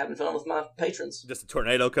Reed, having fun with my patrons. Just a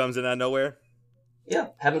tornado comes in out of nowhere? Yeah,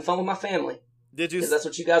 having fun with my family. Because that's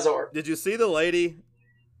what you guys are. Did you see the lady,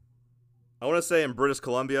 I want to say in British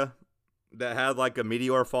Columbia, that had like a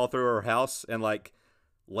meteor fall through her house and like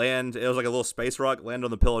land, it was like a little space rock, land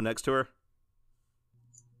on the pillow next to her?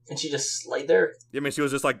 And she just laid there? I mean, she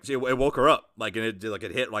was just like, it woke her up, like, and it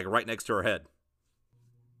hit like right next to her head.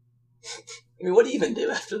 I mean, what do you even do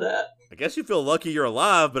after that? I guess you feel lucky you're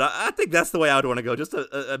alive, but I think that's the way I would want to go. Just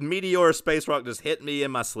a meteor space rock just hit me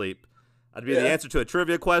in my sleep. I'd be the answer to a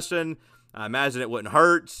trivia question. I imagine it wouldn't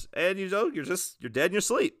hurt, and you're dead in your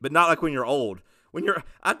sleep. But not like when you're old.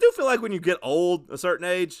 I do feel like when you get old, a certain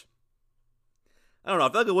age, I don't know.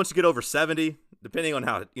 I feel like once you get over 70, depending on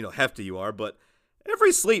how hefty you are, but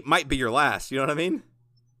every sleep might be your last. You know what I mean?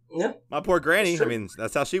 Yeah. My poor granny. I mean,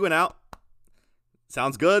 that's how she went out.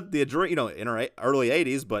 Sounds good. The in her early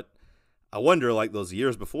 80s, but I wonder, like those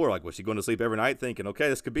years before, like was she going to sleep every night thinking, okay,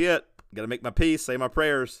 this could be it. Got to make my peace, say my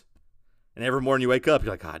prayers, and every morning you wake up,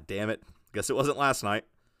 you're like, God damn it. Guess it wasn't last night.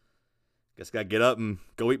 Guess got to get up and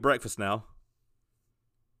go eat breakfast now.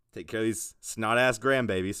 Take care of these snot-ass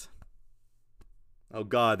grandbabies. Oh,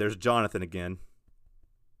 God, there's Jonathan again.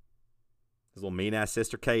 His little mean-ass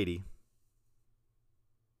sister, Katie.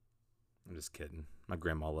 I'm just kidding. My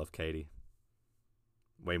grandma loved Katie.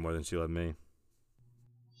 Way more than she loved me.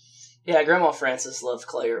 Yeah, Grandma Frances loved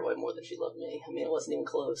Claire way more than she loved me. I mean, it wasn't even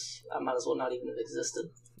close. I might as well not even have existed.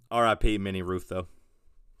 R.I.P. Minnie Ruth, though.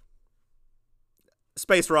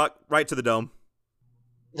 Space rock, right to the dome.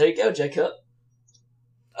 There you go, Jacob.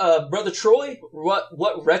 Brother Troy,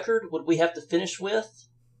 what record would we have to finish with?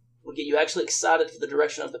 Would get you actually excited for the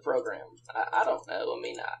direction of the program? I don't know. I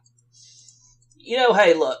mean,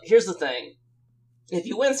 hey, look, here's the thing. If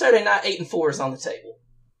you win Saturday night, 8-4 is on the table.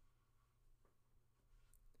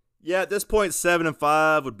 Yeah, at this point,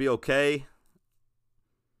 7-5 would be okay.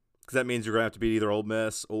 Because that means you're going to have to beat either Ole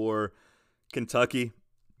Miss or Kentucky.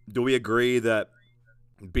 Do we agree that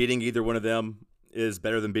beating either one of them is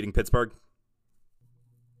better than beating Pittsburgh?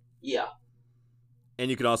 Yeah.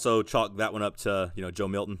 And you can also chalk that one up to, Joe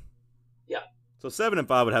Milton. Yeah. So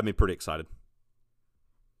 7-5 would have me pretty excited.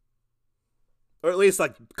 Or at least,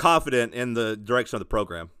 like, confident in the direction of the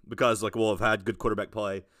program. Because, like, we'll have had good quarterback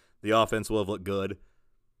play. The offense will have looked good.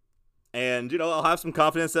 And, I'll have some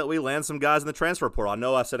confidence that we land some guys in the transfer portal. I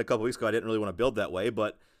know I said a couple weeks ago I didn't really want to build that way,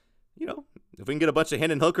 but, if we can get a bunch of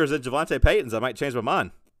Hendon Hookers at Javante Paytons, I might change my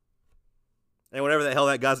mind. And whatever the hell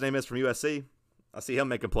that guy's name is from USC, I see him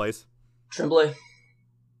making plays. Tremblay.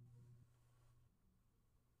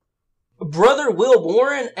 Brother Will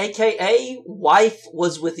Warren, a.k.a. wife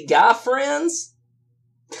was with guy friends.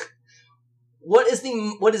 What is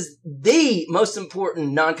the most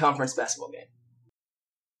important non-conference basketball game?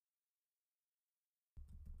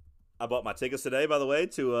 I bought my tickets today, by the way,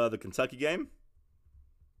 to the Kentucky game.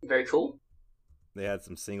 Very cool. They had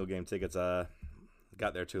some single game tickets. I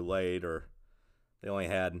got there too late, or they only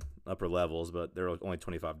had upper levels, but they're only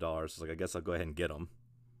 $25. So I guess I'll go ahead and get them.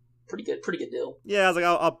 Pretty good deal. Yeah, I was like,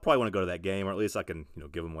 I'll probably want to go to that game, or at least I can,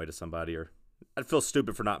 give them away to somebody, or I'd feel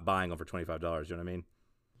stupid for not buying them for $25. You know what I mean?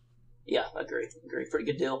 Yeah, I agree. Pretty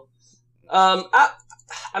good deal.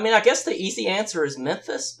 I guess the easy answer is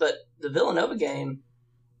Memphis, but the Villanova game,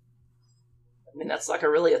 that's like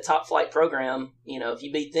a top flight program. If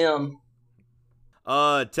you beat them.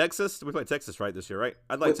 Texas. We played Texas right this year, right?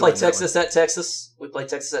 We played Texas at Texas. We played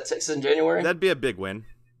Texas at Texas in January. That'd be a big win.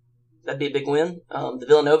 That'd be a big win. The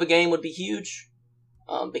Villanova game would be huge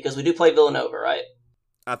because we do play Villanova, right?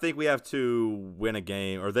 I think we have to win a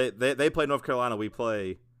game, or they play North Carolina. We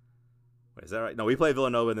play. Wait, is that right? No, we play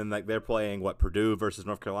Villanova, and then they're playing Purdue versus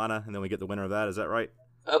North Carolina, and then we get the winner of that. Is that right?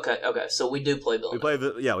 Okay. So we do play Villanova.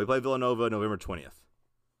 We play Villanova November 20th.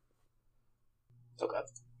 Okay.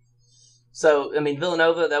 So,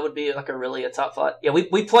 Villanova, that would be like a top flight. Yeah,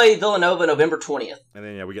 we play Villanova November 20th. And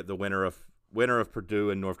then, we get the winner of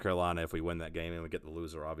Purdue and North Carolina if we win that game, and we get the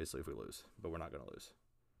loser, obviously, if we lose. But we're not going to lose.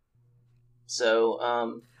 So,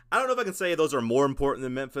 I don't know if I can say those are more important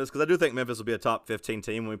than Memphis, because I do think Memphis will be a top 15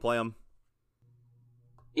 team when we play them.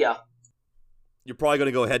 Yeah. You're probably going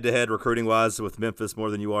to go head-to-head recruiting-wise with Memphis more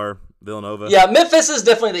than you are Villanova. Yeah, Memphis is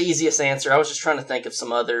definitely the easiest answer. I was just trying to think of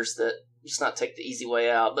some others that just not take the easy way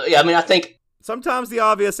out. But, yeah, I think... Sometimes the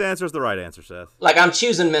obvious answer is the right answer, Seth. Like, I'm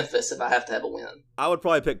choosing Memphis if I have to have a win. I would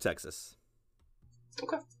probably pick Texas.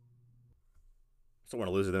 Okay. I don't want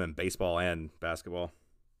to lose to them in baseball and basketball.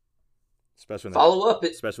 Especially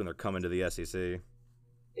when they're coming to the SEC.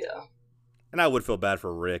 Yeah. And I would feel bad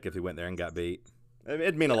for Rick if he went there and got beat.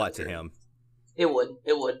 It'd mean a lot to him. It would.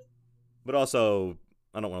 It would. But also,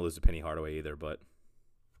 I don't want to lose to Penny Hardaway either. But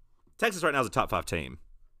Texas right now is a top 5 team.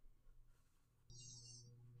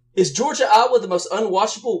 Is Georgia-Iowa the most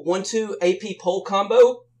unwatchable 1-2 AP poll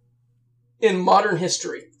combo in modern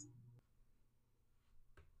history?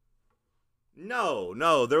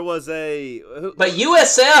 No. There was a... But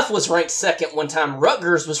USF was ranked second one time.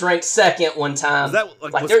 Rutgers was ranked second one time.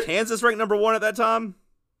 Was Kansas ranked number 1 at that time?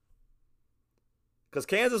 Because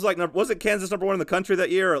Kansas wasn't Kansas number 1 in the country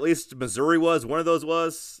that year, or at least Missouri was. One of those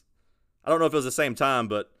was. I don't know if it was the same time,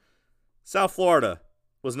 but South Florida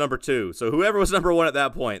was number 2. So whoever was number 1 at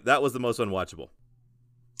that point, that was the most unwatchable.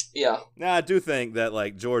 Yeah. Now I do think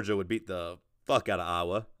that Georgia would beat the fuck out of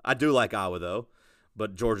Iowa. I do like Iowa though,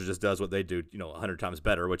 but Georgia just does what they do, 100 times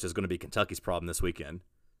better, which is going to be Kentucky's problem this weekend.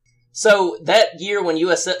 So that year when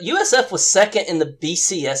USF was second in the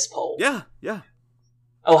BCS poll. Yeah.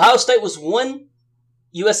 Ohio State was 1,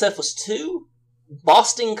 USF was 2,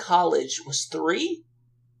 Boston College was 3,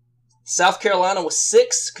 South Carolina was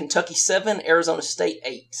 6, Kentucky 7, Arizona State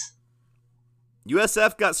 8.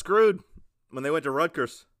 USF got screwed when they went to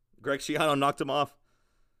Rutgers. Greg Schiano knocked them off.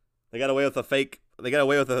 They got away with a fake. They got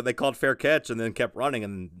away with they called fair catch and then kept running,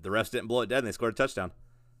 and the refs didn't blow it dead, and they scored a touchdown.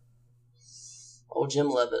 Oh, Jim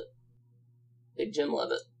Leavitt. Big Jim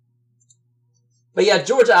Leavitt. But yeah,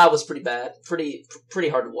 Georgia-Iowa was pretty bad. Pretty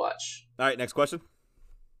hard to watch. All right, next question.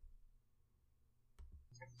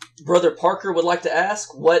 Brother Parker would like to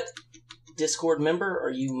ask, what Discord member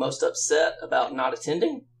are you most upset about not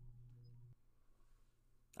attending?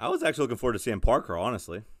 I was actually looking forward to seeing Parker,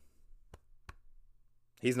 honestly.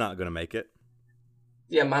 He's not going to make it.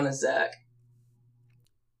 Yeah, mine is Zach.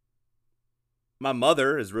 My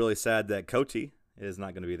mother is really sad that Coty is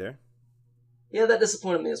not going to be there. Yeah, that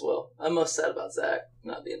disappointed me as well. I'm most sad about Zach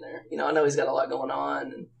not being there. I know he's got a lot going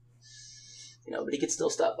on, and but he could still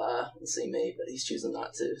stop by and see me, but he's choosing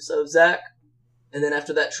not to. So Zach, and then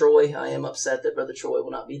after that, Troy. I am upset that Brother Troy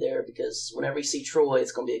will not be there, because whenever you see Troy,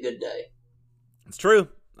 it's going to be a good day. It's true.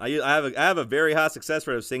 I have a very high success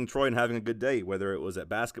rate of seeing Troy and having a good day, whether it was at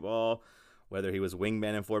basketball, whether he was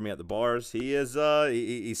wingmanning for me at the bars. He is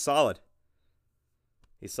he's solid.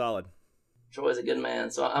 He's solid. Troy's a good man,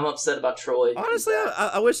 so I'm upset about Troy. Honestly,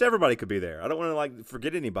 I wish everybody could be there. I don't want to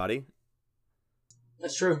forget anybody.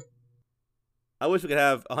 That's true. I wish we could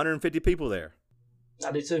have 150 people there.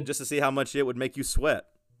 I do too. Just to see how much it would make you sweat.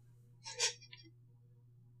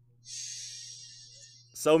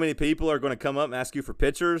 So many people are going to come up and ask you for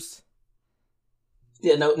pictures.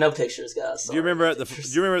 Yeah, no pictures, guys. Do you remember at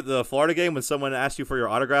the Florida game when someone asked you for your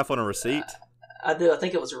autograph on a receipt? I do. I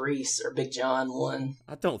think it was Reese or Big John won.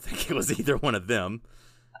 I don't think it was either one of them.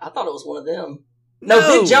 I thought it was one of them. No,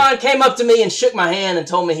 Big John came up to me and shook my hand and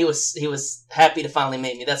told me he was happy to finally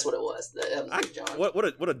meet me. That's what it was. That was Big John.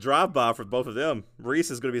 What a drive-by for both of them.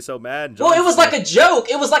 Reese is going to be so mad. Well, it was like a joke.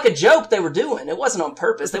 It was like a joke they were doing. It wasn't on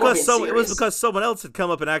purpose. They weren't being serious. It was because someone else had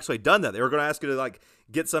come up and actually done that. They were going to ask you to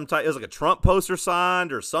get some type. It was like a Trump poster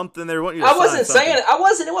signed or something. They were wanting you to sign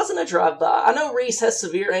something. It wasn't a drive-by. I know Reese has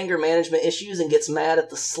severe anger management issues and gets mad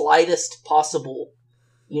at the slightest possible,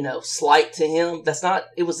 slight to him. That's not.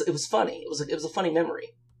 It was funny. It was a funny memory.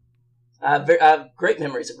 I have great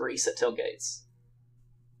memories of Reese at tailgates.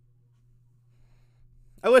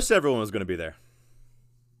 I wish everyone was going to be there.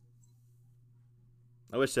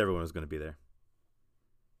 I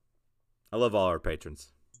love all our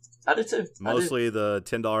patrons. I do too. Mostly the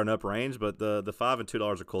 $10 and up range, but the $5 and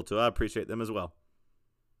 $2 are cool too. I appreciate them as well.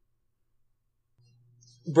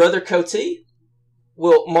 Brother Coty,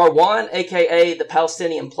 will Marwan, a.k.a. the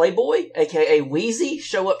Palestinian Playboy, a.k.a. Wheezy,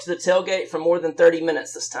 show up to the tailgate for more than 30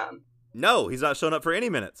 minutes this time? No, he's not showing up for any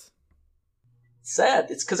minutes.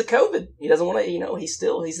 Sad. It's because of COVID. He doesn't want to. He's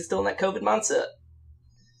still in that COVID mindset.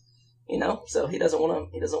 So he doesn't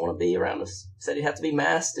want to be around us. He said he'd have to be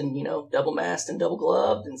masked and double masked and double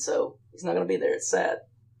gloved, and so he's not going to be there. It's sad.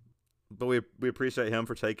 But we appreciate him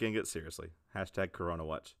for taking it seriously. # Corona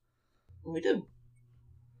Watch. We do.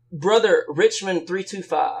 Brother Richmond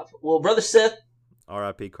 325. Will Brother Seth?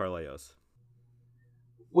 R.I.P. Carleos.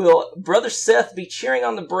 Will Brother Seth be cheering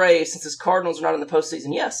on the Braves since his Cardinals are not in the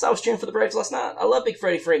postseason? Yes, I was cheering for the Braves last night. I love Big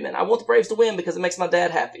Freddie Freeman. I want the Braves to win because it makes my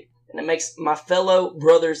dad happy. And it makes my fellow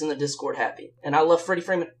brothers in the Discord happy. And I love Freddie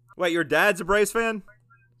Freeman. Wait, your dad's a Braves fan?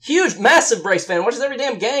 Huge, massive Braves fan. Watches every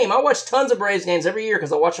damn game. I watch tons of Braves games every year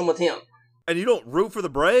because I watch them with him. And you don't root for the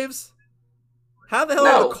Braves? How the hell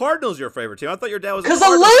are the Cardinals your favorite team? I thought your dad was a Cardinals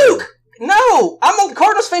fan. Because of Luke! No! I'm a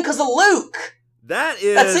Cardinals fan because of Luke! That's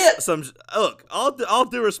it. Look, all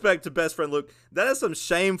due respect to best friend Luke, that is some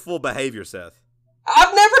shameful behavior, Seth.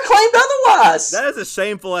 I've never claimed otherwise. That is as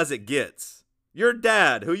shameful as it gets. Your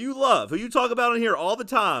dad, who you love, who you talk about in here all the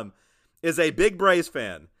time, is a big Braves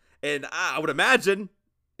fan. And I would imagine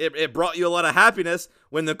it brought you a lot of happiness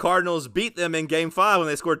when the Cardinals beat them in Game 5 when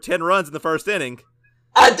they scored 10 runs in the first inning.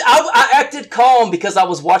 I acted calm because I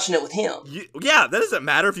was watching it with him. Yeah, that doesn't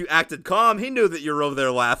matter if you acted calm. He knew that you were over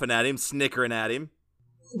there laughing at him, snickering at him.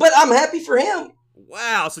 But I'm happy for him.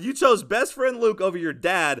 Wow, so you chose best friend Luke over your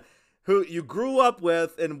dad, who you grew up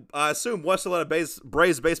with and I assume watched a lot of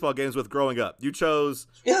Braves baseball games with growing up. You chose...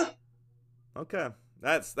 Yeah. Okay.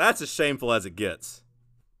 That's as shameful as it gets.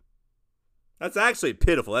 That's actually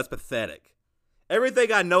pitiful. That's pathetic.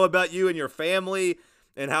 Everything I know about you and your family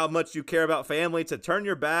and how much you care about family, to turn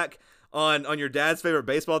your back on your dad's favorite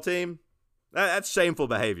baseball team, that's shameful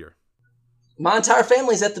behavior. My entire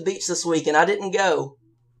family's at the beach this week, and I didn't go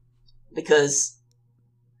because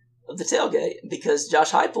of the tailgate, because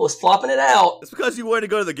Josh Heupel was flopping it out. It's because you wanted to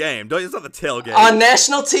go to the game. It's not the tailgate. On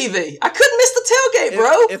national TV. I couldn't miss the tailgate,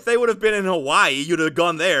 bro. If they would have been in Hawaii, you'd have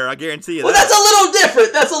gone there. I guarantee you that. Well, that's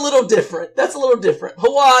a little different.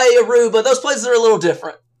 Hawaii, Aruba, those places are a little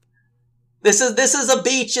different. This is a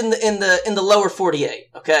beach in the lower 48,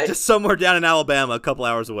 okay? Just somewhere down in Alabama, a couple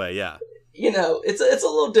hours away, yeah. You know, it's a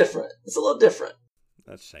little different. It's a little different.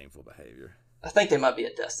 That's shameful behavior. I think they might be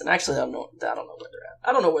at Destin. Actually, I don't know where they're at.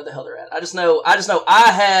 I don't know where the hell they're at. I just know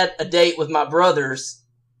I had a date with my brothers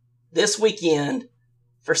this weekend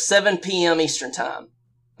for 7 p.m. Eastern time.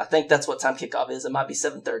 I think that's what time kickoff is. It might be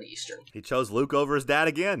 7:30 Eastern. He chose Luke over his dad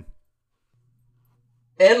again.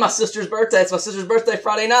 And my sister's birthday. It's my sister's birthday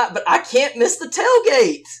Friday night, but I can't miss the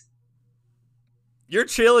tailgate. Your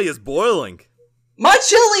chili is boiling. My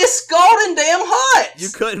chili is scalding damn hot. You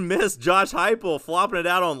couldn't miss Josh Heupel flopping it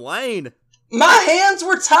out on Lane. My hands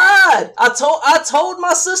were tied. I told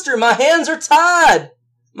my sister, my hands are tied.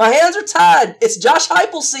 My hands are tied. It's Josh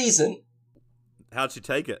Heupel season. How'd she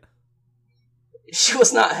take it? She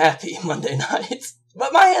was not happy Monday night.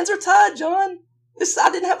 But my hands are tied, John. I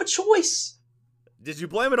didn't have a choice. Did you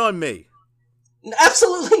blame it on me?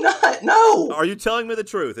 Absolutely not. No. Are you telling me the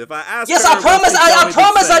truth? If I ask, yes, I promise. I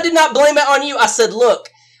promise. I did not blame it on you. I said, look,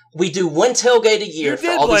 we do one tailgate a year. You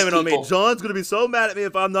did blame it on me. John's gonna be so mad at me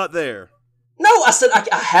if I'm not there. No, I said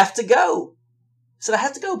I have to go. I said I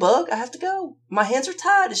have to go, Bug. I have to go. My hands are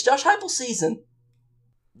tied. It's Josh Heupel season.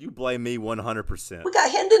 You blame me 100%. We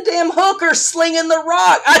got Hendon damn Hooker slinging the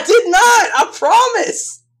rock. I did not. I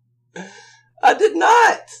promise. I did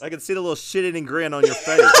not. I can see the little shit-eating grin on your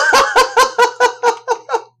face.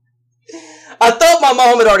 I thought my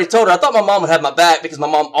mom had already told her. I thought my mom would have my back because my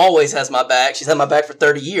mom always has my back. She's had my back for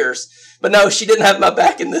 30 years. But no, she didn't have my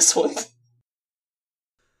back in this one.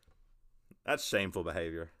 That's shameful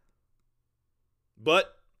behavior.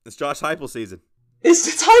 But it's Josh Heupel season.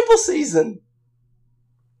 It's Heupel season.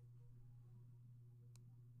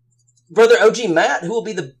 Brother OG Matt, who will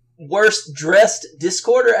be the worst dressed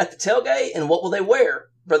Discorder at the tailgate, and what will they wear?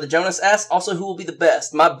 Brother Jonas asks, also, who will be the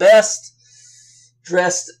best? My best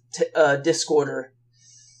dressed Discorder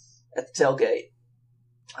at the tailgate.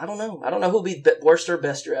 I don't know. I don't know who will be worst or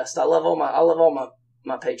best dressed. I love all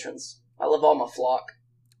my patrons. I love all my flock.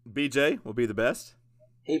 BJ will be the best.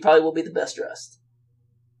 He probably will be the best dressed.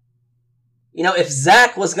 You know, if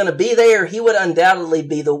Zach was going to be there, he would undoubtedly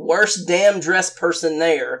be the worst damn dressed person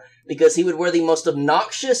there because he would wear the most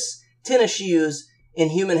obnoxious tennis shoes in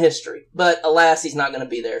human history. But alas, he's not going to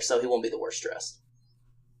be there, so he won't be the worst dressed.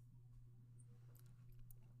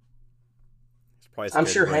 I'm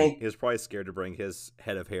sure Hank... He was probably scared to bring his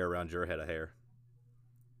head of hair around your head of hair.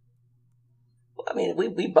 Well, I mean,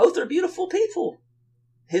 we both are beautiful people.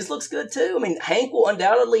 His looks good, too. I mean, Hank will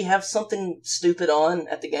undoubtedly have something stupid on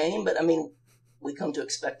at the game, but, I mean, we come to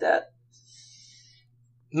expect that.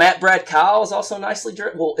 Matt Brad Kyle is also nicely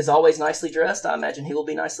dressed. Well, is always nicely dressed. I imagine he will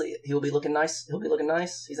be looking nice. He'll be looking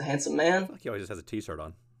nice. He's a handsome man. I feel like he always just has a t-shirt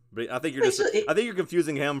on. But I think you're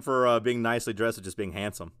confusing him for being nicely dressed with just being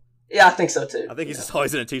handsome. Yeah, I think so, too. I think he's just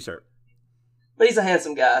always in a t-shirt. But he's a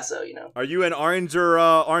handsome guy, so, you know. Are you in orange or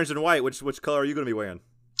orange and white? Which color are you going to be wearing?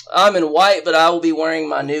 I'm in white, but I will be wearing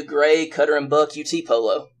my new gray Cutter and Buck UT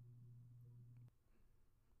polo.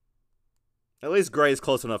 At least gray is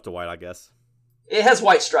close enough to white, I guess. It has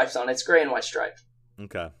white stripes on it. It's gray and white stripe.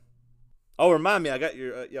 Okay. Oh, remind me, I got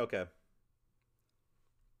your... yeah, okay.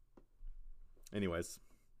 Anyways.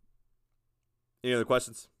 Any other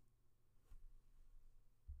questions?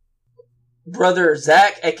 Brother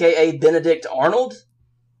Zach, a.k.a. Benedict Arnold,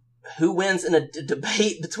 who wins in a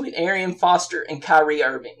debate between Arian Foster and Kyrie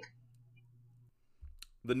Irving?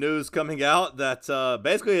 The news coming out that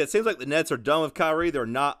basically it seems like the Nets are done with Kyrie. They're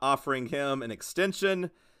not offering him an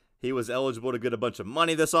extension. He was eligible to get a bunch of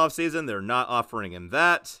money this offseason. They're not offering him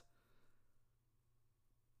that.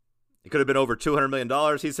 It could have been over $200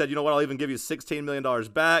 million. He said, you know what, I'll even give you $16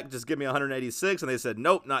 million back. Just give me $186. And they said,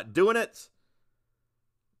 nope, not doing it.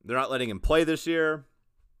 They're not letting him play this year.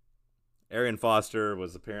 Arian Foster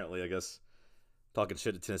was apparently, I guess, talking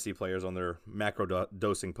shit to Tennessee players on their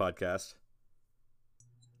macro-dosing podcast.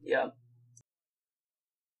 Yeah.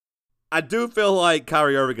 I do feel like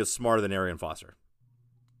Kyrie Irving is smarter than Arian Foster.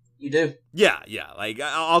 You do? Yeah. Like,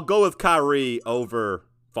 I'll go with Kyrie over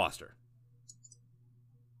Foster.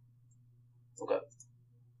 Okay.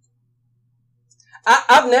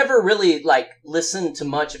 I've never really, listened to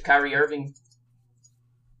much of Kyrie Irving.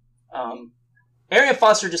 Arian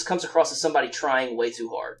Foster just comes across as somebody trying way too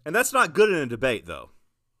hard. And that's not good in a debate, though.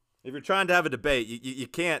 If you're trying to have a debate, you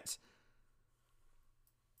can't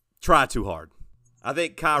try too hard. I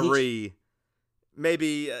think Kyrie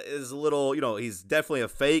maybe is a little, he's definitely a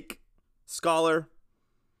fake scholar,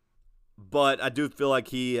 but I do feel like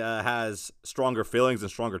he has stronger feelings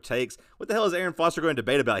and stronger takes. What the hell is Arian Foster going to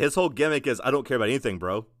debate about? His whole gimmick is, I don't care about anything,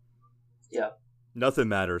 bro. Yeah. Nothing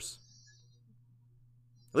matters.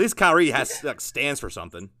 At least Kyrie stands for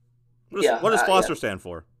something. What does Foster stand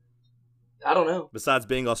for? I don't know. Besides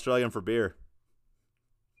being Australian for beer.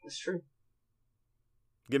 That's true.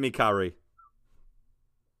 Give me Kyrie.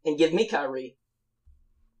 And give me Kyrie.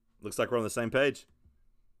 Looks like we're on the same page.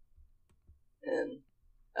 And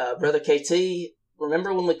Brother KT,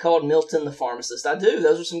 remember when we called Milton the pharmacist? I do.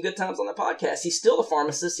 Those were some good times on the podcast. He's still the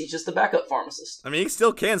pharmacist. He's just the backup pharmacist. I mean, he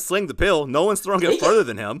still can sling the pill. No one's throwing it further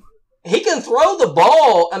than him. He can throw the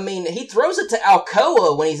ball. I mean, he throws it to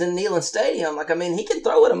Alcoa when he's in Neyland Stadium. He can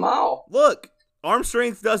throw it a mile. Look, arm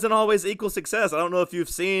strength doesn't always equal success. I don't know if you've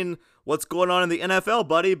seen what's going on in the NFL,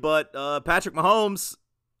 buddy, but Patrick Mahomes,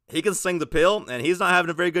 he can sling the pill, and he's not having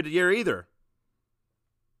a very good year either.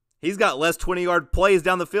 He's got less 20-yard plays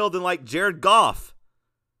down the field than, Jared Goff.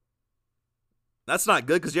 That's not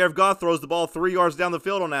good because Jared Goff throws the ball 3 yards down the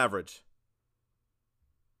field on average.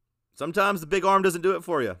 Sometimes the big arm doesn't do it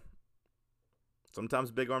for you.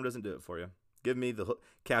 Give me the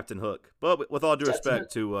Captain Hook. But with all due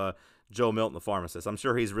respect to Joe Milton, the pharmacist, I'm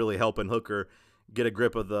sure he's really helping Hooker get a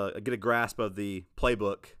grasp of the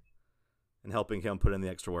playbook and helping him put in the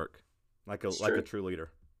extra work like a true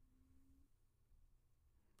leader.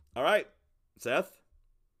 All right, Seth.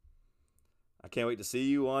 I can't wait to see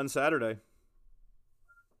you on Saturday.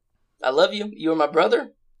 I love you. You are my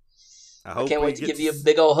brother. I can't wait to give you a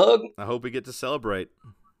big old hug. I hope we get to celebrate.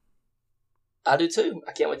 I do too.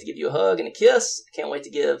 I can't wait to give you a hug and a kiss. I can't wait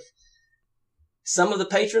to give some of the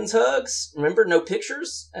patrons hugs. Remember, no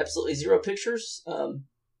pictures. Absolutely zero pictures.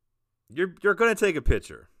 You're going to take a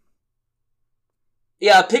picture.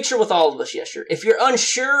 Yeah, a picture with all of us. Yeah, sure. If you're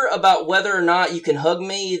unsure about whether or not you can hug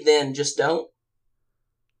me, then just don't.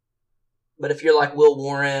 But if you're like Will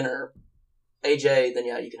Warren or AJ, then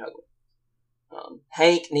yeah, you can hug me.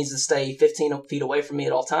 Hank needs to stay 15 feet away from me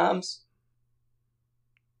at all times.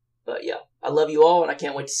 But yeah, I love you all, and I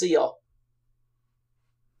can't wait to see y'all.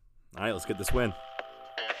 All right, let's get this win.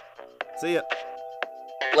 See ya.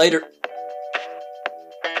 Later.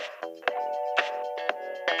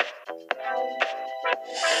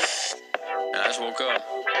 I just woke up.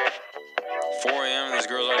 4 a.m. This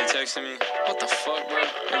girl's already texting me. What the fuck, bro?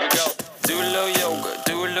 Here we go. Do a little yoga,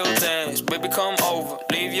 do a little dance. Baby, come over,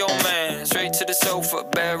 leave your man. Straight to the sofa,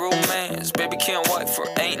 bad romance. Baby, can't wait for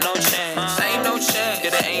ain't no chance. Ain't no chance,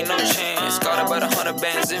 yeah, there ain't no chance. Got about 100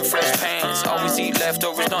 bands in fresh pants. Always eat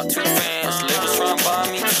leftovers, not too fans. Labels trying to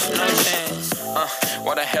buy me, no chance.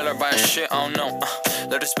 Why the hell I buy shit, I don't know.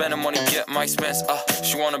 Let her spend the money, get my expense.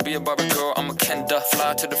 She wanna be a Barbie girl, I'm a Kenda.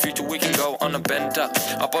 Fly to the future, we can go on a bender.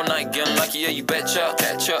 Up all night, getting lucky, yeah, you betcha.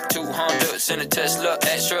 Catch up, 2 Hondas in a Tesla.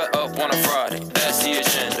 Extra up on a Friday, that's the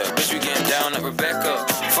agenda. Bitch, we getting down at Rebecca.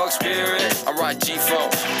 Fuck spirit, I ride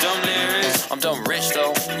G4. Dumb lyrics, I'm dumb rich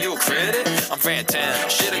though. You a critic? I'm fantastic.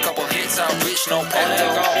 Shit, a couple hits, I rich, no panic.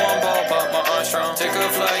 Got one ball, pop my Armstrong. Take a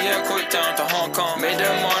flight, yeah, quick down to Hong Kong. Made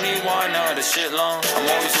that money, why now? The shit long. I'm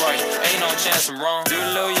always right, ain't no chance I'm wrong. Do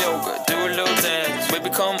a little yoga, do a little dance. Baby,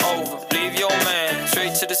 come over, leave your man.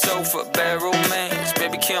 Straight to the sofa, bad romance.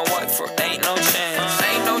 Baby, can't wait for ain't no chance.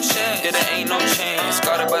 Ain't no chance, yeah, there ain't no chance.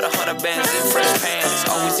 Got about 100 bands in fresh pants.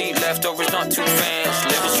 Always eat leftovers, not too fans.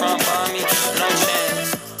 Livers trying to buy me, no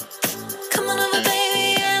chance. Come on over,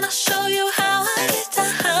 baby, and I'll show you how I get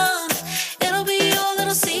down. It'll be your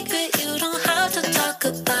little secret you don't have to talk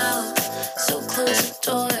about. So close the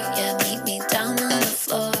door, yeah, meet me down on the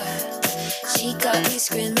floor. She got me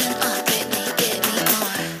screaming, Britney, get me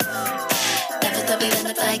more. Never thought we'd end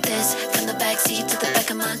up like this. From the backseat to the back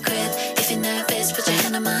of my crib. If you're nervous, put your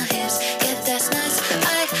hand on my hip.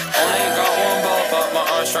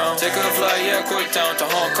 that quick down to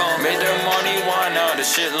Hong Kong. Made that money, why now? The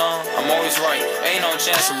shit long. I'm always right, ain't no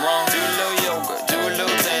chance I'm wrong. Do a little yoga, do a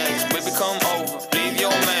little dance. Baby, come over, leave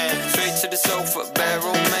your man. Straight to the sofa, bad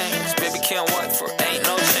romance. Baby, can't wait for, ain't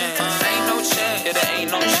no chance. Ain't no chance, yeah, there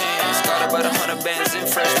ain't no chance. Got about 100 bands in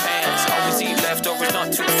fresh pants. Always eat leftovers,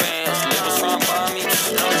 not too fans. Labels trying to buy me,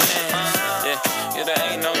 no chance. Yeah, there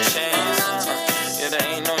ain't no chance. Yeah, there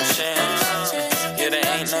ain't no chance. Yeah, there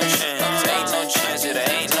ain't no chance. Ain't no chance. Yeah, there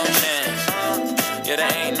ain't no chance. Yeah,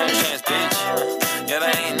 there ain't no chance, bitch. Yeah,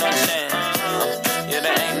 there ain't no chance. Yeah,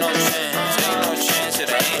 there ain't no chance. Ain't no chance. Yeah,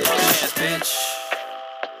 there ain't no chance, bitch.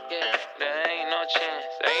 Yeah, there ain't no chance.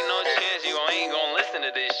 Ain't no chance you ain't gonna listen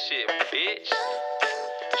to this shit, bitch.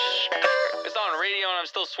 It's on the radio and I'm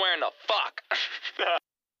still swearing the fuck.